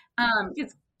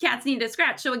 because cats need to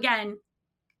scratch. So again,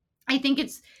 I think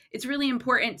it's really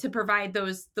important to provide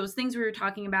those things we were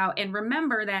talking about and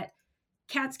remember that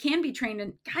cats can be trained,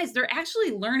 and guys, they're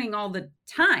actually learning all the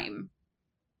time.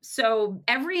 So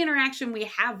every interaction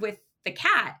we have with the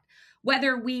cat,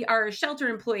 whether we are a shelter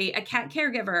employee, a cat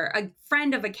caregiver, a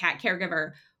friend of a cat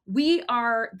caregiver, we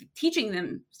are teaching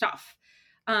them stuff.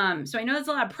 So I know that's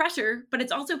a lot of pressure, but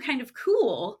it's also kind of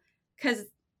cool because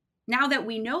now that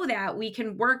we know that, we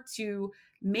can work to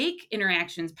make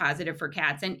interactions positive for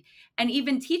cats and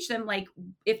even teach them, like,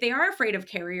 if they are afraid of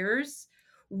carriers,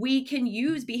 we can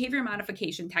use behavior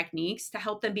modification techniques to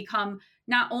help them become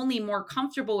not only more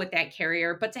comfortable with that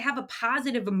carrier, but to have a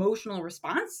positive emotional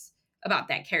response about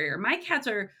that carrier. My cats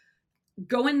are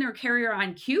going their carrier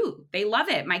on cue. They love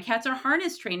it. My cats are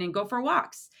harness trained and go for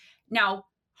walks. Now,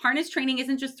 harness training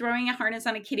isn't just throwing a harness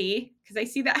on a kitty, because I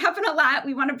see that happen a lot.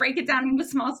 We want to break it down into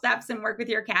small steps and work with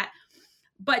your cat.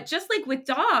 But just like with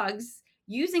dogs,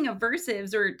 using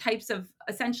aversives or types of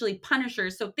essentially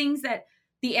punishers, so things that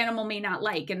the animal may not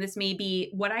like, and this may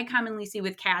be what I commonly see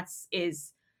with cats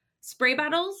is spray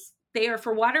bottles. They are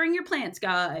for watering your plants,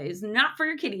 guys, not for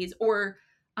your kitties. Or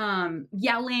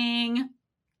yelling,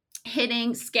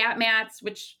 hitting, scat mats,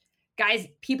 which, guys,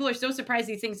 people are so surprised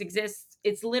these things exist.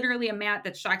 It's literally a mat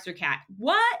that shocks your cat.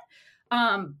 What?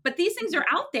 But these things are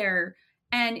out there.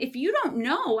 And if you don't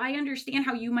know, I understand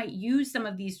how you might use some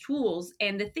of these tools.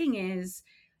 And the thing is,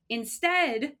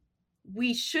 instead,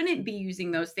 we shouldn't be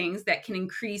using those things that can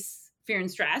increase fear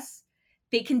and stress.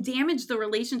 They can damage the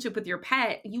relationship with your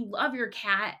pet. You love your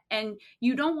cat and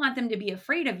you don't want them to be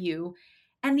afraid of you.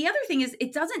 And the other thing is,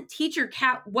 it doesn't teach your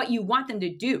cat what you want them to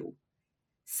do.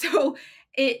 So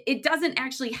it doesn't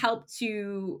actually help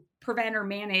to prevent or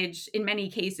manage, in many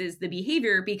cases, the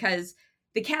behavior, because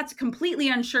the cat's completely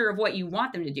unsure of what you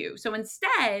want them to do. So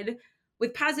instead,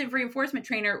 with positive reinforcement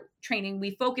training,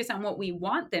 we focus on what we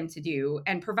want them to do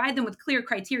and provide them with clear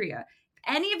criteria.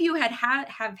 If any of you have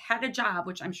had a job,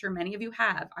 which I'm sure many of you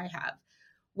have, I have,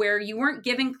 where you weren't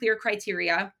given clear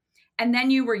criteria and then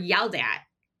you were yelled at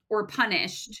or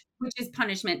punished, which is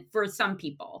punishment for some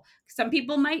people. Some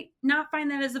people might not find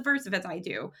that as aversive as I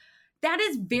do. That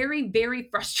is very, very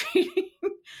frustrating.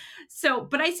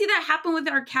 But I see that happen with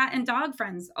our cat and dog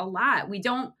friends a lot. We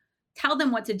don't tell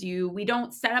them what to do. We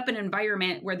don't set up an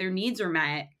environment where their needs are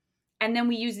met. And then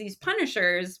we use these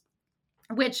punishers,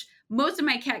 which most of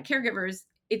my cat caregivers,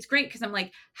 it's great because I'm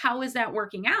like, how is that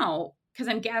working out? Because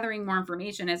I'm gathering more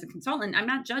information as a consultant. I'm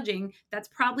not judging. That's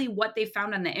probably what they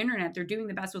found on the internet. They're doing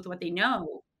the best with what they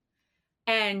know.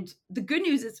 And the good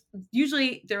news is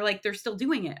usually they're still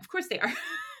doing it. Of course they are.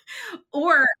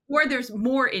 or there's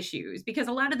more issues, because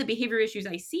a lot of the behavior issues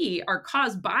I see are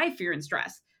caused by fear and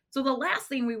stress. So the last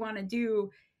thing we want to do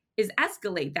is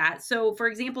escalate that. So for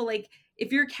example, like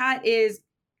if your cat is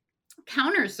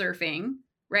counter surfing,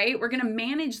 right? We're going to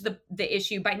manage the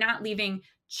issue by not leaving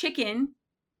chicken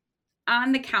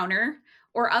on the counter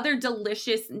or other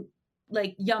delicious,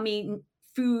 like yummy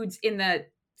foods in the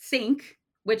sink,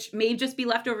 which may just be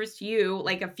leftovers to you,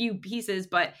 like a few pieces.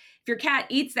 But if your cat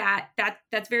eats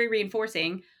that's very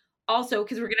reinforcing. Also,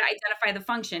 because we're going to identify the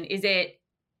function. Is it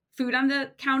food on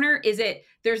the counter? Is it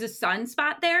there's a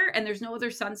sunspot there and there's no other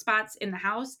sunspots in the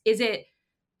house? Is it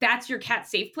that's your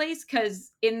cat's safe place?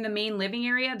 Because in the main living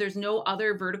area, there's no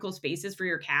other vertical spaces for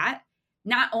your cat,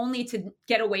 not only to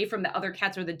get away from the other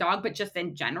cats or the dog, but just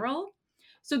in general.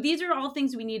 So these are all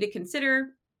things we need to consider.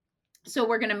 So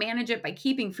we're going to manage it by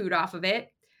keeping food off of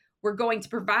it. We're going to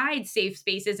provide safe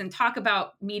spaces and talk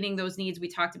about meeting those needs we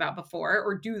talked about before,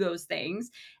 or do those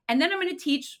things. And then I'm going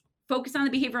to focus on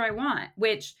the behavior I want,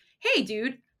 which, hey,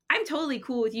 dude, I'm totally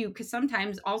cool with you. Because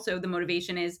sometimes also the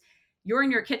motivation is you're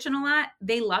in your kitchen a lot.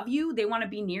 They love you. They want to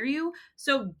be near you.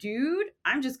 So, dude,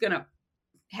 I'm just going to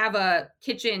have a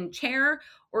kitchen chair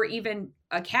or even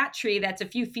a cat tree that's a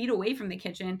few feet away from the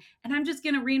kitchen. And I'm just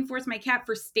going to reinforce my cat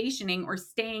for stationing or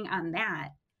staying on that.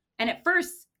 And at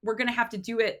first, we're going to have to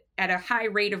do it at a high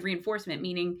rate of reinforcement,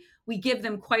 meaning we give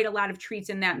them quite a lot of treats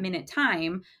in that minute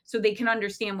time so they can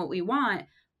understand what we want.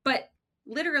 But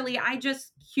literally, I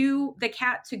just cue the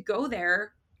cat to go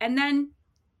there, and then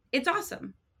it's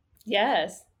awesome.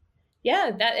 Yes.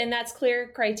 Yeah, that's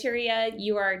clear criteria.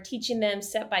 You are teaching them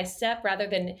step by step rather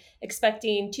than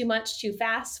expecting too much too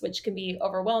fast, which can be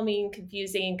overwhelming,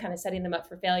 confusing, kind of setting them up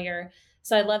for failure.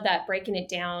 So I love that, breaking it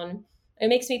down. It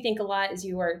makes me think a lot as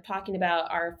you were talking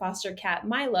about our foster cat,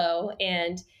 Milo,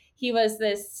 and he was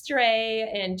this stray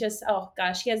and just, oh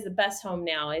gosh, he has the best home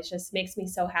now. It just makes me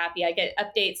so happy. I get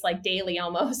updates like daily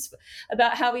almost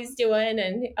about how he's doing.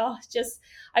 And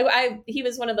he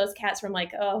was one of those cats where I'm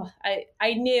like,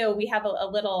 I knew we have a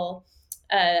little,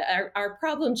 our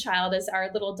problem child is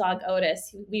our little dog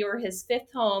Otis. We were his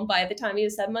fifth home by the time he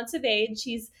was 7 months of age.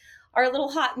 He's our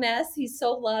little hot mess. He's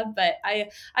so loved, but I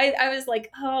was like,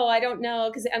 oh, I don't know.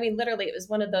 Because I mean, literally it was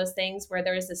one of those things where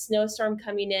there was a snowstorm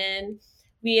coming in.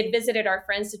 We had visited our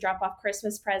friends to drop off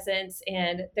Christmas presents,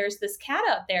 and there's this cat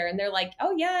out there, and they're like,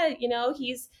 oh yeah,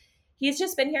 he's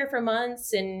just been here for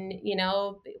months, and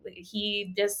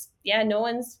he just, no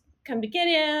one's come to get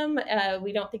him.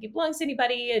 We don't think he belongs to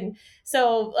anybody. And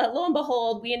so lo and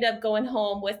behold, we end up going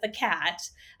home with the cat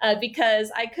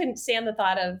because I couldn't stand the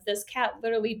thought of this cat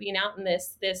literally being out in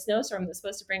this snowstorm that's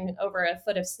supposed to bring over a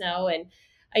foot of snow. And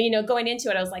going into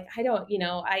it, I was like, I don't,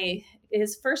 I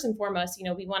is first and foremost,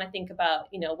 we want to think about,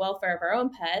 welfare of our own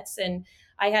pets. And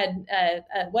I had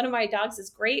one of my dogs is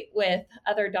great with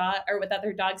other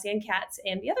dogs and cats.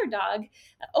 And the other dog,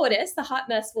 Otis, the hot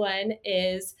mess one,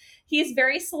 he's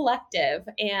very selective.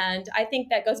 And I think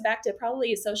that goes back to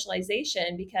probably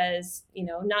socialization because,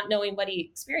 not knowing what he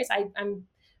experienced, I'm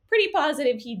pretty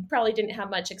positive he probably didn't have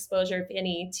much exposure, if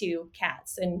any, to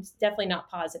cats, and definitely not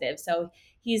positive. So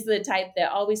he's the type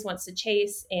that always wants to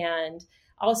chase and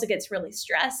also gets really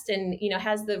stressed and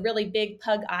has the really big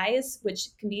pug eyes,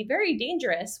 which can be very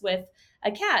dangerous with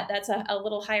a cat. That's a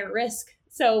little higher risk.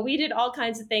 So we did all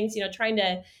kinds of things, trying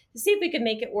to see if we could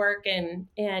make it work. And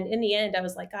in the end, I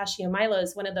was like, gosh, Milo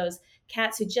is one of those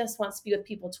cats who just wants to be with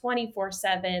people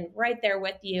 24/7, right there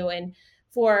with you. And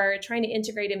for trying to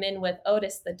integrate him in with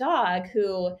Otis, the dog,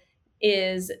 who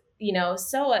is,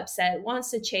 so upset, wants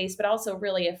to chase, but also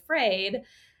really afraid.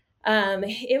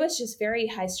 It was just very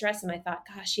high stress. And I thought,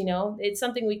 gosh, it's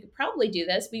something we could probably do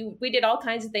this. We did all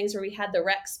kinds of things where we had the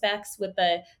rec specs with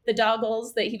the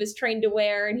goggles that he was trained to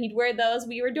wear, and he'd wear those.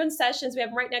 We were doing sessions. We have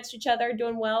them right next to each other,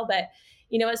 doing well. But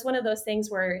it's one of those things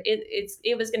where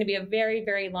it was going to be a very,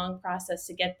 very long process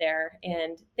to get there.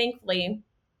 And thankfully,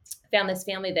 found this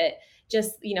family that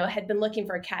just had been looking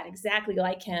for a cat exactly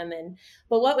like him.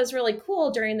 But what was really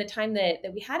cool during the time that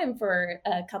we had him for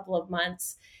a couple of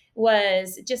months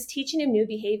was just teaching him new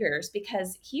behaviors,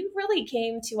 because he really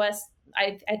came to us,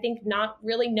 I think, not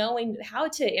really knowing how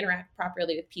to interact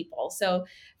properly with people. So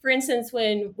for instance,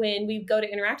 when we go to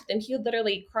interact with him, he would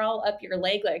literally crawl up your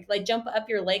leg, like jump up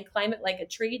your leg, climb it like a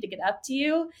tree to get up to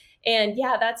you. And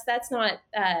yeah, that's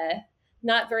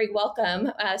not very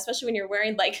welcome, especially when you're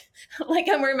wearing like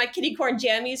I'm wearing my kitty corn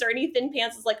jammies or any thin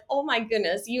pants. It's like, oh my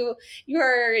goodness,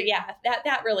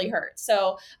 that really hurt.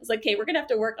 So I was like, okay, we're gonna have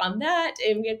to work on that.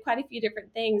 And we had quite a few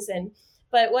different things.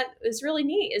 But what is really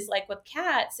neat is, like, with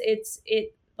cats,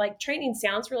 it like, training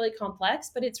sounds really complex,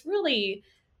 but it's really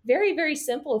very, very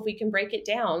simple if we can break it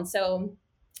down. So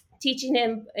teaching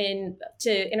him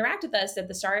to interact with us at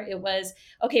the start, it was,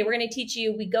 okay, we're going to teach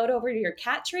you, we go over to your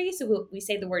cat tree. So we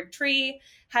say the word tree,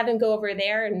 have him go over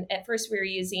there. And at first we were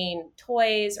using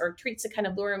toys or treats to kind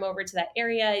of lure him over to that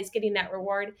area. He's getting that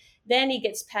reward. Then he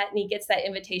gets pet and he gets that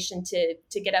invitation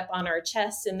to get up on our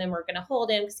chest. And then we're going to hold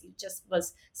him because he just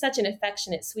was such an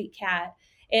affectionate, sweet cat.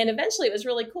 And eventually it was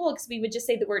really cool because we would just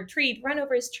say the word tree, run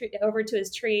over to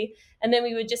his tree. And then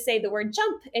we would just say the word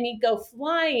jump and he'd go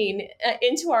flying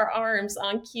into our arms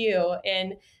on cue.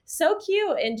 And so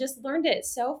cute, and just learned it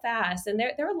so fast. And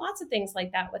there were lots of things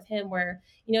like that with him where,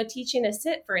 teaching a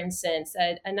sit, for instance,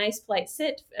 a nice polite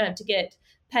sit to get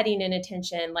petting and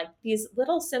attention, like these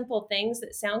little simple things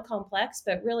that sound complex,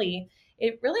 but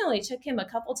it really only took him a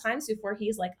couple times before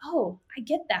he's like, oh, I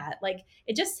get that. Like,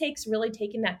 it just takes really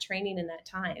taking that training in that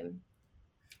time.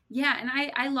 Yeah. And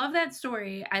I love that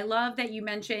story. I love that you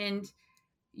mentioned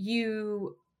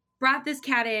you brought this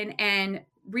cat in and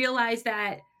realized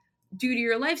that due to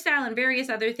your lifestyle and various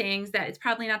other things that it's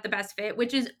probably not the best fit,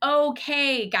 which is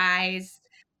okay, guys.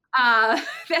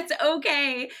 That's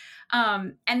okay.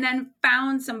 And then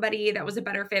found somebody that was a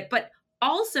better fit, but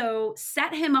also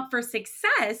set him up for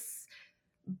success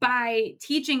by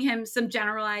teaching him some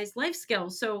generalized life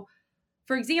skills. So,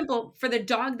 for example, for the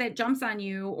dog that jumps on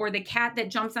you or the cat that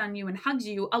jumps on you and hugs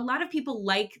you, a lot of people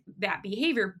like that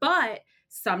behavior, but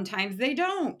sometimes they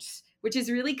don't, which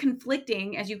is really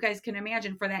conflicting, as you guys can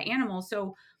imagine, for that animal.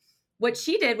 So what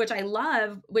she did, which I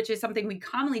love, which is something we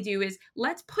commonly do, is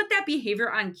let's put that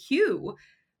behavior on cue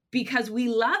because we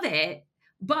love it,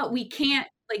 but we can't,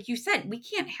 like you said, we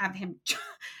can't have him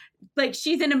like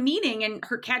she's in a meeting and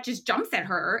her cat just jumps at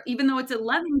her, even though it's a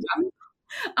loving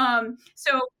jump.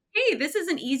 So, hey, this is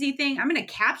an easy thing. I'm going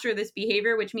to capture this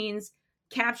behavior, which means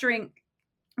capturing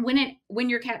when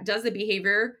your cat does the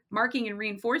behavior, marking and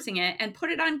reinforcing it, and put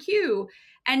it on cue.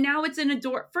 And now it's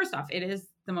first off,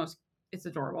 it's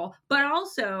adorable, but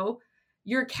also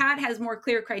your cat has more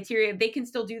clear criteria. They can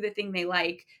still do the thing they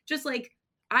like. Just like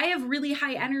I have really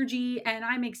high energy and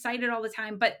I'm excited all the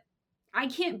time, but I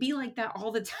can't be like that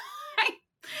all the time.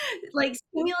 Like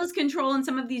stimulus control and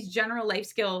some of these general life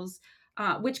skills,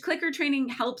 which clicker training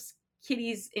helps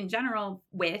kitties in general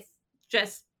with,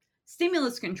 just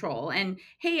stimulus control. And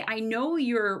hey, I know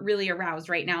you're really aroused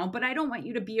right now, but I don't want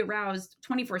you to be aroused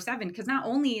 24/7, because not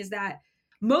only is that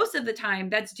most of the time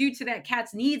that's due to that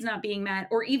cat's needs not being met,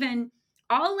 or even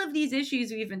all of these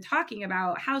issues we've been talking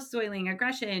about, house soiling,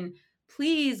 aggression.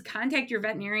 Please contact your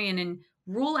veterinarian and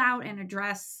rule out and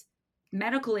address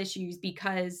medical issues,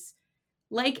 because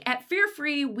like at Fear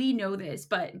Free, we know this,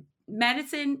 but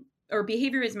medicine or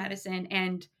behavior is medicine.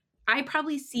 And I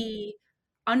probably see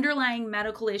underlying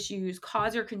medical issues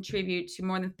cause or contribute to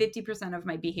more than 50% of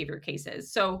my behavior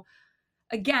cases. So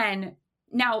again,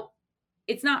 now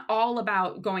it's not all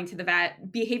about going to the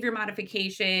vet. Behavior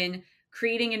modification,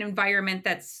 creating an environment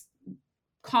that's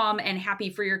calm and happy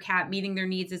for your cat, meeting their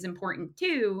needs is important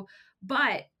too.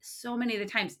 But so many of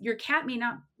the times your cat may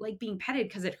not like being petted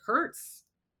because it hurts,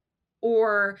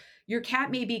 or your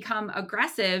cat may become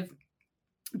aggressive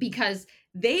because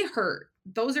they hurt.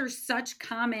 Those are such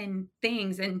common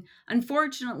things. And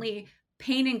unfortunately,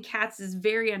 pain in cats is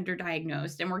very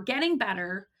underdiagnosed, and we're getting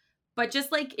better. But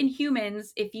just like in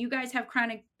humans, if you guys have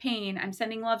chronic pain, I'm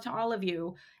sending love to all of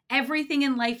you. Everything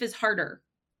in life is harder.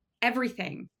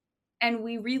 Everything. And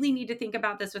we really need to think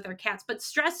about this with our cats, but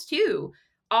stress too.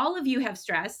 All of you have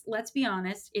stress. Let's be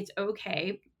honest. It's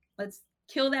okay. Let's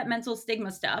kill that mental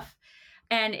stigma stuff.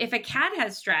 And if a cat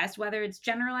has stress, whether it's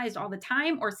generalized all the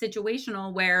time or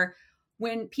situational, where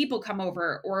when people come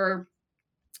over or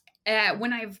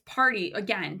when I've party,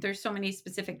 again, there's so many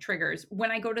specific triggers.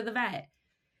 When I go to the vet,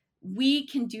 we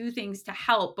can do things to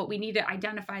help, but we need to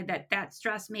identify that that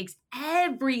stress makes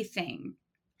everything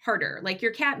harder. Like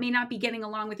your cat may not be getting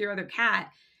along with your other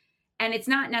cat, and it's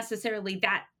not necessarily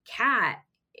that cat,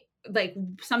 like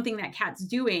something that cat's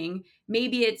doing.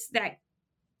 Maybe it's that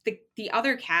the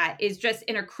other cat is just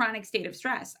in a chronic state of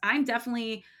stress. I'm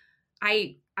definitely,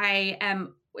 I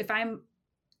am, if I'm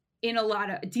in a lot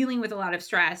of dealing with a lot of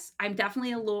stress, I'm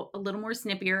definitely a little more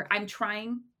snippier. I'm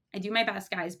trying. I do my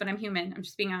best, guys, but I'm human. I'm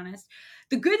just being honest.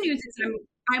 The good news is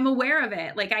I'm aware of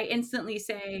it. Like I instantly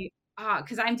say,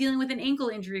 because I'm dealing with an ankle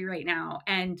injury right now,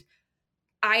 and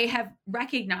I have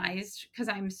recognized, because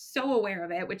I'm so aware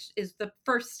of it, which is the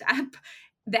first step,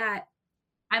 that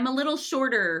I'm a little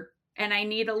shorter and I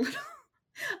need a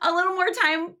little more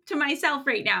time to myself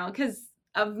right now because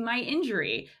of my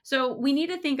injury. So we need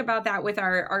to think about that with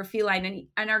our feline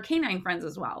and our canine friends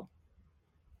as well.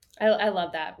 I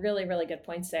love that. Really, really good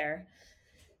points there.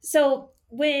 So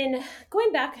when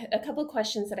going back, a couple of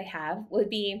questions that I have would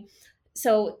be,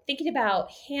 so thinking about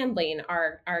handling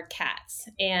our cats.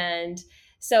 And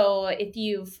so if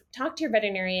you've talked to your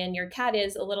veterinarian, your cat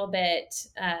is a little bit,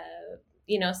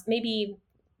 maybe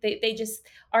they just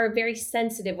are very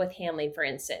sensitive with handling, for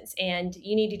instance, and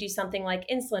you need to do something like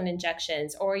insulin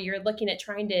injections, or you're looking at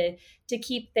trying to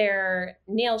keep their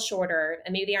nails shorter,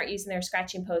 and maybe they aren't using their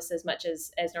scratching posts as much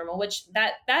as normal, which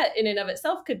that in and of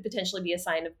itself could potentially be a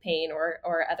sign of pain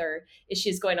or other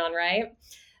issues going on, right?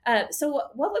 So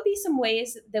what would be some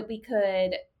ways that we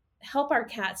could help our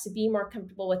cats to be more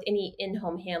comfortable with any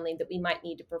in-home handling that we might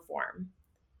need to perform?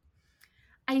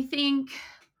 I think,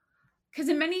 because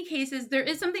in many cases, there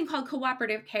is something called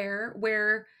cooperative care,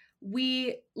 where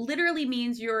we literally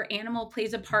means your animal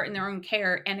plays a part in their own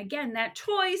care. And again, that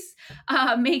choice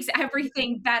makes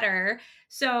everything better.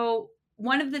 So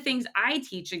one of the things I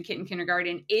teach in kitten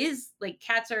kindergarten is like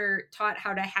cats are taught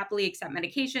how to happily accept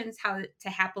medications, how to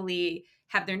happily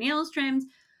have their nails trimmed.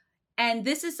 And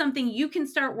this is something you can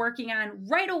start working on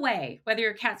right away, whether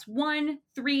your cat's 1,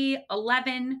 3,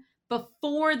 11,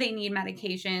 before they need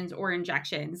medications or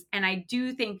injections. And I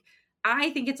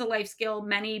think it's a life skill.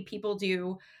 Many people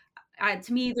do.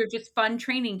 To me, they're just fun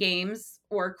training games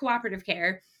or cooperative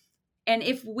care. And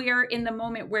if we're in the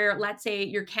moment where, let's say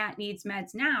your cat needs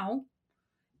meds now,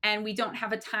 and we don't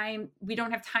have time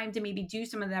to maybe do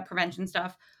some of that prevention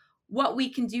stuff, what we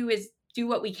can do is do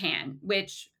what we can,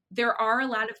 which there are a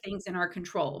lot of things in our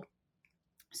control.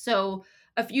 So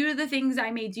a few of the things I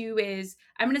may do is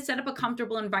I'm going to set up a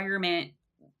comfortable environment.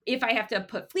 If I have to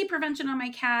put flea prevention on my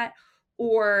cat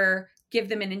or give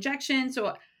them an injection,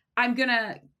 so I'm going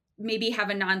to maybe have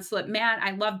a non-slip mat.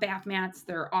 I love bath mats.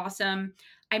 They're awesome.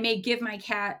 I may give my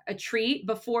cat a treat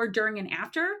before, during, and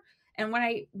after. And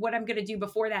what I'm going to do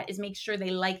before that is make sure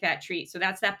they like that treat. So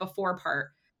that's that before part.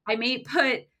 I may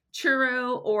put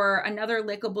churro or another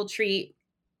lickable treat.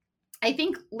 I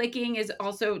think licking is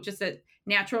also just a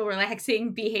natural,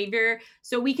 relaxing behavior.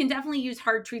 So we can definitely use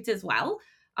hard treats as well,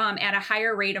 at a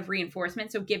higher rate of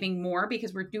reinforcement. So giving more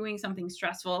because we're doing something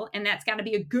stressful, and that's got to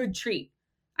be a good treat.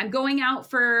 I'm going out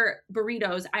for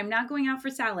burritos. I'm not going out for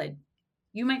salad.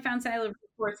 You might find salad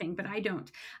reinforcing, but I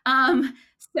don't.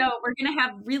 So we're going to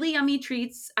have really yummy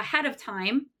treats ahead of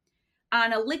time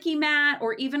on a licky mat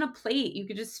or even a plate. You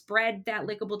could just spread that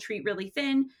lickable treat really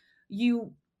thin.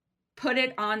 You put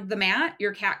it on the mat,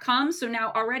 your cat comes. So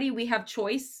now already we have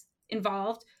choice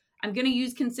involved. I'm going to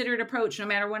use considered approach no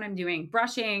matter what I'm doing.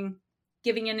 Brushing,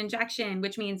 giving an injection,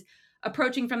 which means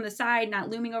approaching from the side, not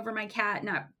looming over my cat,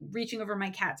 not reaching over my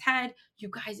cat's head. You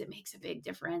guys, it makes a big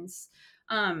difference.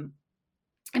 I'm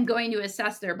going to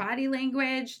assess their body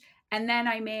language. And then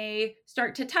I may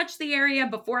start to touch the area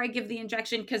before I give the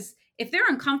injection, because if they're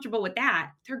uncomfortable with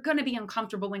that, they're going to be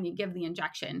uncomfortable when you give the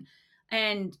injection.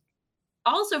 And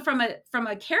also from a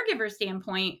caregiver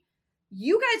standpoint,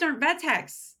 you guys aren't vet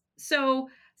techs. So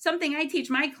something I teach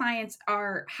my clients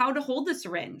are how to hold the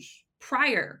syringe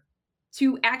prior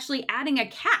to actually adding a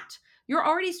cat. You're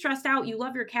already stressed out. You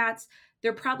love your cats.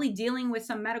 They're probably dealing with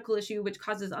some medical issue, which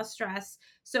causes us stress.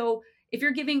 So if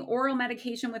you're giving oral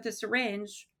medication with a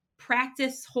syringe,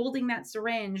 practice holding that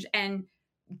syringe and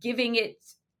giving it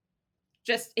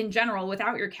just in general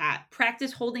without your cat.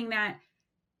 Practice holding that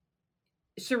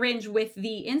syringe with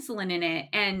the insulin in it,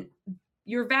 and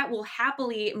your vet will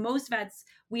happily, most vets,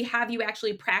 we have you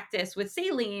actually practice with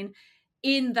saline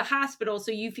in the hospital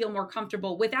so you feel more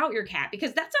comfortable without your cat,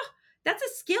 because that's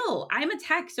a skill. I'm a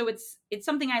tech, so it's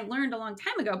something I learned a long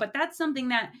time ago, but that's something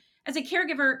that as a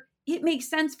caregiver, it makes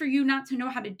sense for you not to know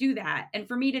how to do that. And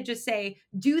for me to just say,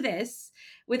 do this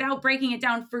without breaking it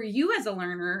down for you as a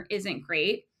learner isn't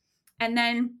great. And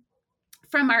then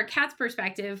from our cat's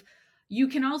perspective, you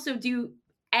can also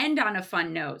end on a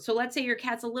fun note. So let's say your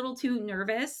cat's a little too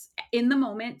nervous in the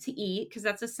moment to eat, because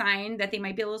that's a sign that they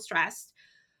might be a little stressed.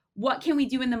 What can we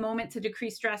do in the moment to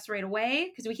decrease stress right away?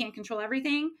 Because we can't control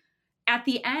everything. At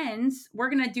the end, we're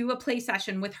going to do a play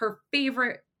session with her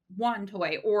favorite wand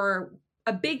toy. Or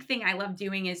a big thing I love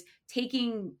doing is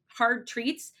taking hard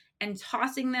treats and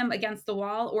tossing them against the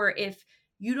wall. Or if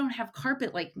you don't have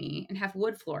carpet like me and have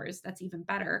wood floors, that's even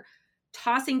better.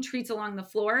 Tossing treats along the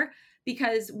floor,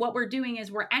 because what we're doing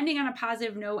is we're ending on a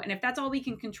positive note. And if that's all we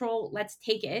can control, let's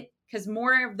take it, because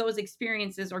more of those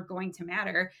experiences are going to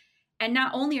matter. And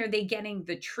not only are they getting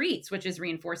the treats, which is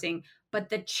reinforcing, but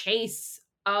the chase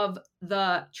of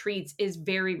the treats is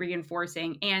very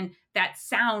reinforcing. And that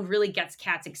sound really gets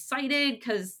cats excited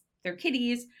because they're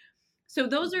kitties. So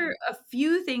those are a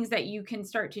few things that you can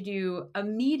start to do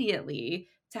immediately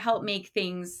to help make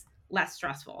things less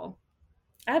stressful.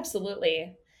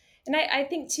 Absolutely. And I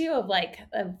think too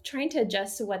of trying to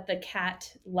adjust to what the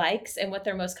cat likes and what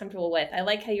they're most comfortable with. I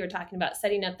like how you were talking about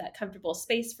setting up that comfortable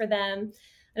space for them.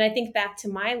 And I think back to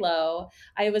Milo,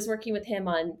 I was working with him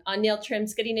on nail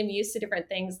trims, getting him used to different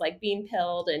things like being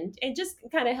pilled and just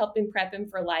kind of helping prep him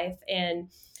for life. And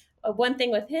one thing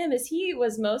with him is he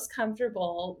was most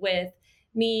comfortable with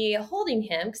me holding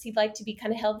him because he'd like to be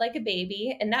kind of held like a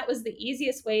baby. And that was the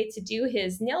easiest way to do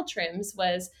his nail trims,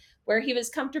 was where he was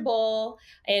comfortable,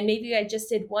 and maybe I just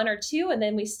did one or two and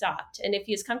then we stopped. And if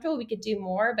he was comfortable, we could do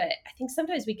more. But I think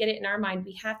sometimes we get it in our mind,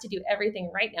 we have to do everything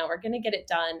right now. We're going to get it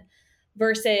done,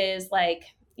 versus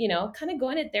kind of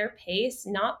going at their pace,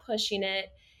 not pushing it.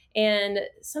 And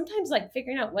sometimes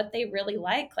figuring out what they really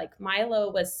like. Like Milo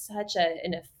was such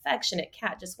an affectionate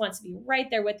cat, just wants to be right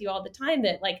there with you all the time,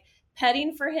 that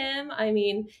petting for him, I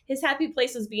mean, his happy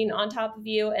place was being on top of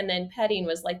you, and then petting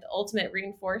was the ultimate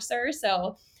reinforcer.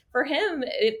 So for him,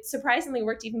 it surprisingly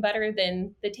worked even better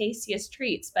than the tastiest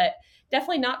treats, but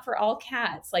definitely not for all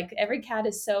cats. Every cat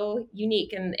is so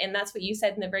unique. And that's what you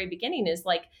said in the very beginning is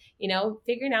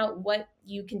figuring out what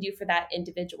you can do for that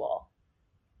individual.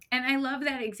 And I love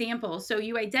that example. So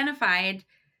you identified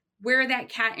where that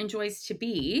cat enjoys to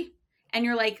be, and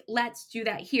you're like, let's do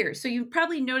that here. So you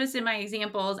probably noticed in my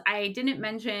examples, I didn't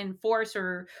mention force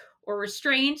or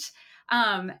restraint.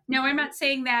 Now, I'm not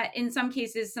saying that in some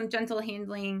cases, some gentle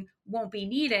handling won't be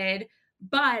needed,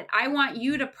 but I want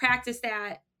you to practice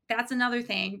that. That's another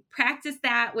thing. Practice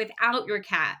that without your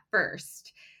cat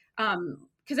first.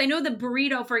 Because I know the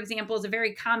burrito, for example, is a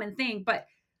very common thing, but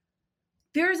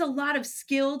there's a lot of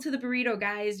skill to the burrito,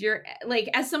 guys. You're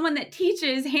as someone that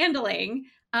teaches handling,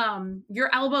 your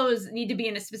elbows need to be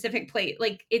in a specific plate.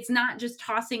 It's not just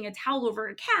tossing a towel over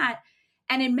a cat.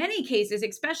 And in many cases,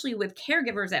 especially with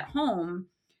caregivers at home,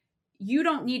 you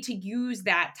don't need to use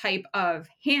that type of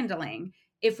handling.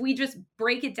 If we just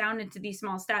break it down into these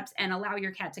small steps and allow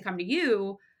your cat to come to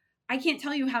you, I can't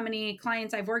tell you how many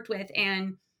clients I've worked with,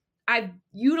 and I've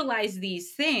utilized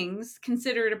these things,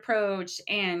 considered approach,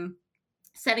 and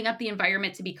setting up the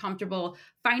environment to be comfortable,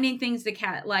 finding things the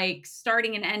cat likes,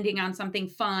 starting and ending on something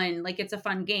fun, like it's a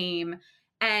fun game.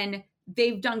 And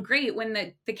they've done great when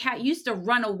the cat used to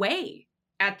run away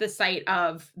at the sight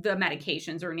of the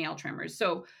medications or nail trimmers.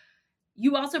 So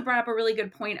you also brought up a really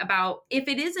good point about if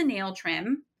it is a nail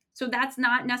trim, so that's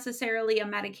not necessarily a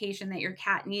medication that your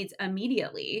cat needs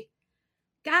immediately.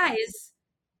 Guys,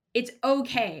 it's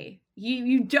okay.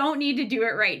 You don't need to do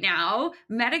it right now.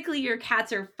 Medically, your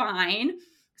cats are fine.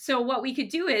 So what we could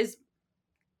do is,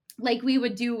 like we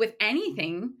would do with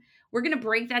anything, we're going to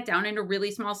break that down into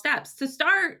really small steps. To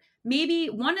start, maybe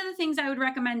one of the things I would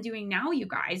recommend doing now, you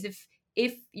guys,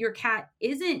 if your cat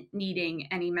isn't needing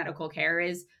any medical care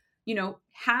is,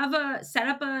 set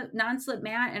up a non-slip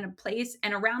mat in a place,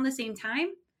 and around the same time,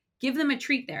 give them a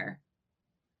treat there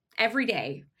every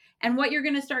day. And what you're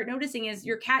going to start noticing is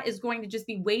your cat is going to just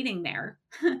be waiting there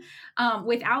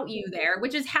without you there,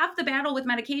 which is half the battle with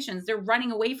medications. They're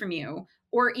running away from you,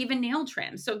 or even nail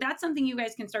trim. So that's something you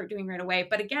guys can start doing right away.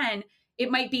 But again,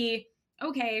 it might be,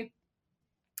 okay,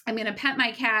 I'm going to pet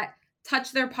my cat,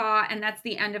 touch their paw, and that's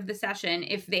the end of the session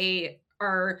if they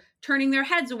are turning their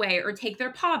heads away or take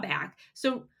their paw back.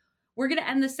 So we're going to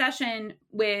end the session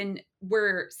when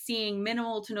we're seeing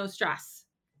minimal to no stress.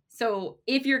 So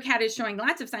if your cat is showing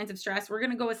lots of signs of stress, we're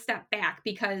going to go a step back,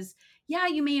 because yeah,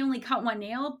 you may only cut one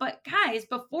nail, but guys,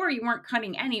 before you weren't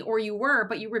cutting any, or you were,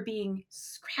 but you were being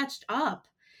scratched up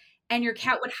and your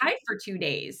cat would hide for 2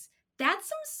 days. That's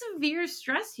some severe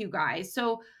stress, you guys.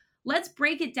 So let's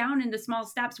break it down into small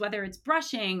steps, whether it's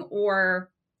brushing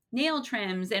or nail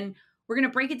trims. And we're going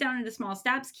to break it down into small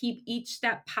steps, keep each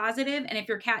step positive. And if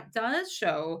your cat does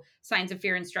show signs of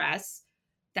fear and stress,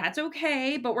 that's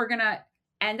okay. But we're going to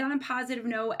end on a positive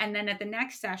note. And then at the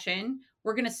next session,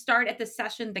 we're going to start at the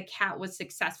session the cat was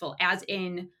successful, as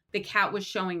in the cat was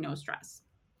showing no stress.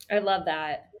 I love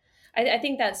that. I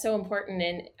think that's so important.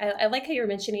 And I like how you're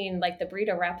mentioning like the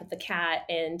burrito wrap with the cat.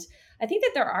 And I think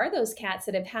that there are those cats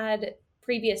that have had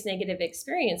previous negative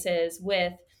experiences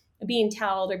with being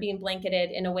toweled or being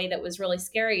blanketed in a way that was really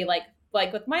scary.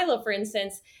 Like with Milo, for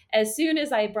instance, as soon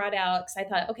as I brought out, because I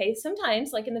thought, okay,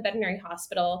 sometimes like in the veterinary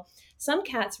hospital, some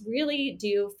cats really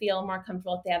do feel more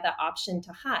comfortable if they have that option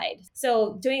to hide.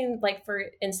 So doing, like, for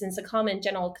instance, a common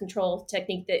general control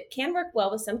technique that can work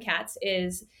well with some cats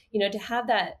is, to have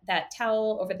that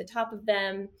towel over the top of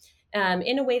them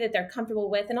in a way that they're comfortable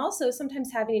with. And also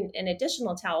sometimes having an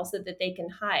additional towel so that they can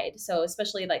hide. So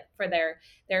especially like for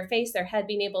their face, their head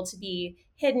being able to be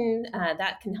hidden,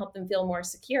 that can help them feel more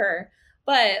secure.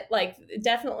 But like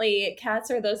definitely cats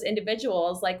are those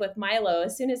individuals, like with Milo,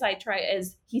 as soon as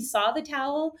he saw the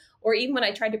towel, or even when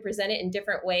I tried to present it in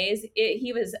different ways,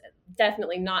 he was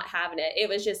definitely not having it. It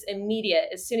was just immediate.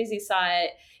 As soon as he saw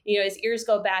it, his ears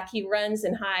go back, he runs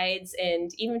and hides,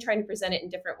 and even trying to present it in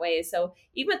different ways. So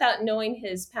even without knowing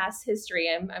his past history,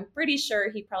 I'm pretty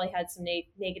sure he probably had some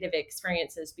negative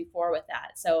experiences before with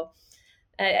that. So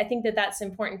I think that that's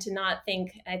important to not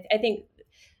think. I think,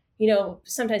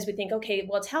 sometimes we think, okay,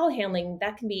 well, towel handling,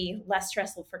 that can be less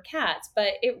stressful for cats,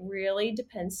 but it really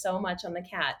depends so much on the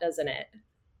cat, doesn't it?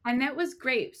 And that was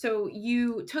great. So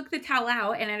you took the towel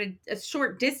out, and at a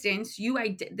short distance,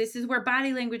 this is where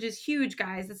body language is huge,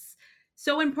 guys. It's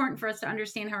so important for us to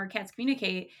understand how our cats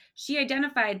communicate. She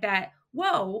identified that,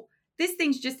 whoa, this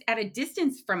thing's just at a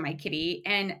distance from my kitty.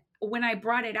 And when I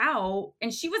brought it out,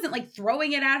 and she wasn't like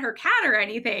throwing it at her cat or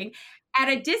anything, at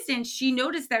a distance, she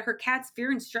noticed that her cat's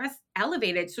fear and stress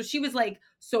elevated. So she was like,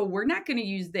 so we're not going to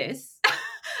use this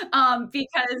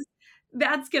because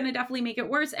that's going to definitely make it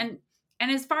worse. And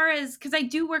as far as, because I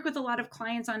do work with a lot of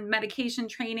clients on medication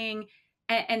training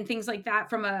and things like that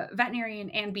from a veterinarian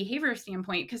and behavior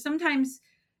standpoint, because sometimes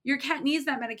your cat needs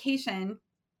that medication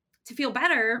to feel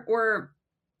better or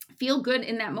feel good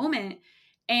in that moment.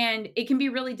 And it can be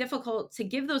really difficult to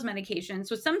give those medications.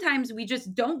 So sometimes we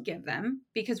just don't give them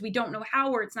because we don't know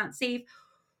how, or it's not safe,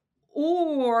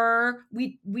 or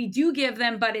we do give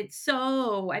them, but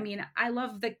I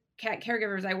love the cat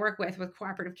caregivers I work with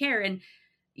cooperative care, and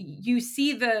you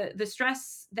see the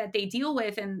stress that they deal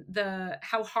with and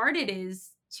how hard it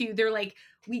is they're like,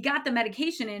 we got the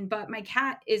medication in, but my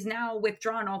cat is now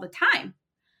withdrawn all the time.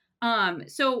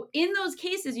 So in those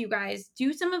cases, you guys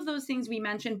do some of those things we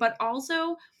mentioned, but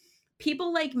also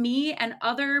people like me and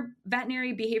other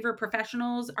veterinary behavior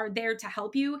professionals are there to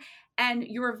help you. And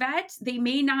your vet, they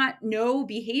may not know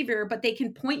behavior, but they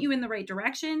can point you in the right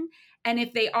direction. And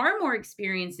if they are more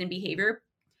experienced in behavior,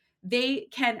 they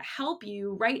can help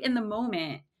you right in the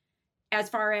moment, as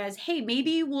far as, hey,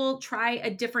 maybe we'll try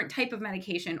a different type of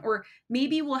medication, or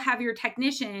maybe we'll have a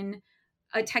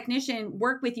technician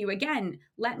work with you again.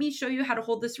 Let me show you how to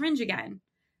hold the syringe again.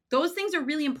 Those things are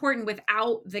really important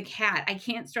without the cat. I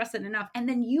can't stress it enough. And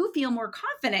then you feel more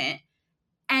confident,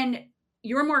 and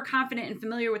you're more confident and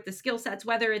familiar with the skill sets,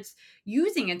 whether it's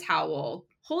using a towel,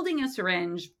 holding a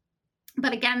syringe.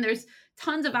 But again, there's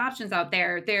tons of options out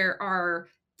there. There are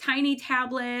tiny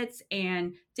tablets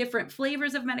and different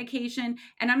flavors of medication.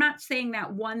 And I'm not saying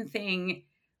that one thing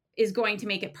is going to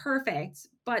make it perfect,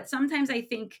 but sometimes I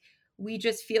think we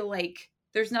just feel like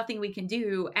there's nothing we can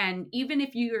do. And even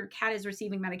if your cat is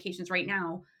receiving medications right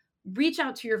now, reach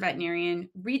out to your veterinarian,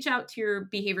 reach out to your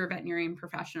behavior veterinarian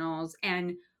professionals.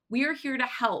 And we are here to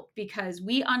help because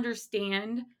we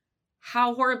understand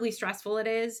how horribly stressful it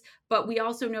is, but we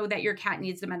also know that your cat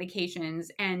needs the medications.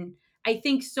 And I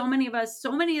think so many of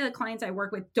the clients I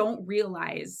work with don't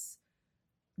realize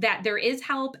that there is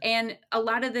help. And a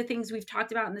lot of the things we've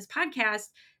talked about in this podcast,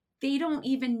 they don't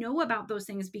even know about those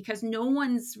things because no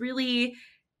one's really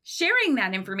sharing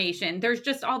that information. There's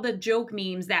just all the joke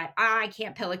memes that I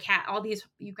can't pill a cat, all these,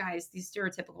 you guys, these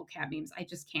stereotypical cat memes. I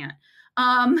just can't.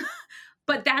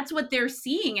 But that's what they're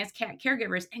seeing as cat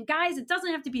caregivers. And guys, it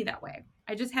doesn't have to be that way.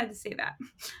 I just had to say that.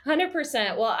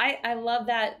 100%. Well, I love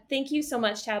that. Thank you so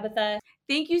much, Tabitha.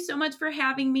 Thank you so much for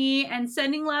having me and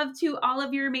sending love to all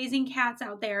of your amazing cats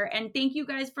out there. And thank you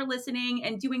guys for listening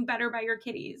and doing better by your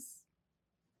kitties.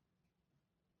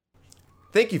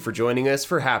 Thank you for joining us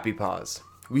for Happy Paws.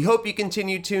 We hope you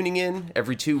continue tuning in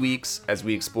every 2 weeks as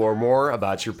we explore more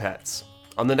about your pets.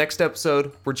 On the next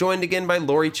episode, we're joined again by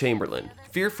Lori Chamberlain,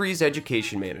 Fear Free's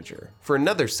Education Manager, for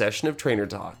another session of Trainer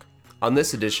Talk. On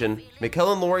this edition,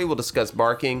 Mikkel and Lori will discuss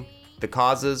barking, the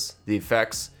causes, the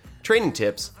effects, training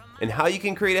tips, and how you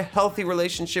can create a healthy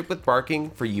relationship with barking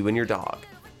for you and your dog.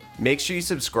 Make sure you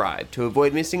subscribe to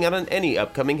avoid missing out on any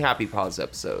upcoming Happy Paws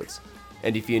episodes.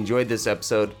 And if you enjoyed this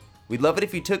episode, we'd love it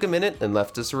if you took a minute and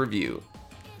left us a review.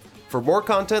 For more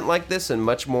content like this and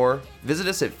much more, visit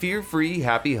us at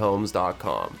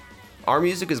fearfreehappyhomes.com. Our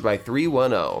music is by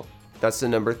 310. That's the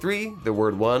number 3, the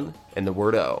word 1, and the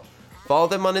word O. Follow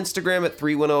them on Instagram at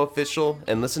 310official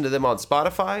and listen to them on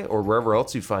Spotify or wherever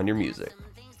else you find your music.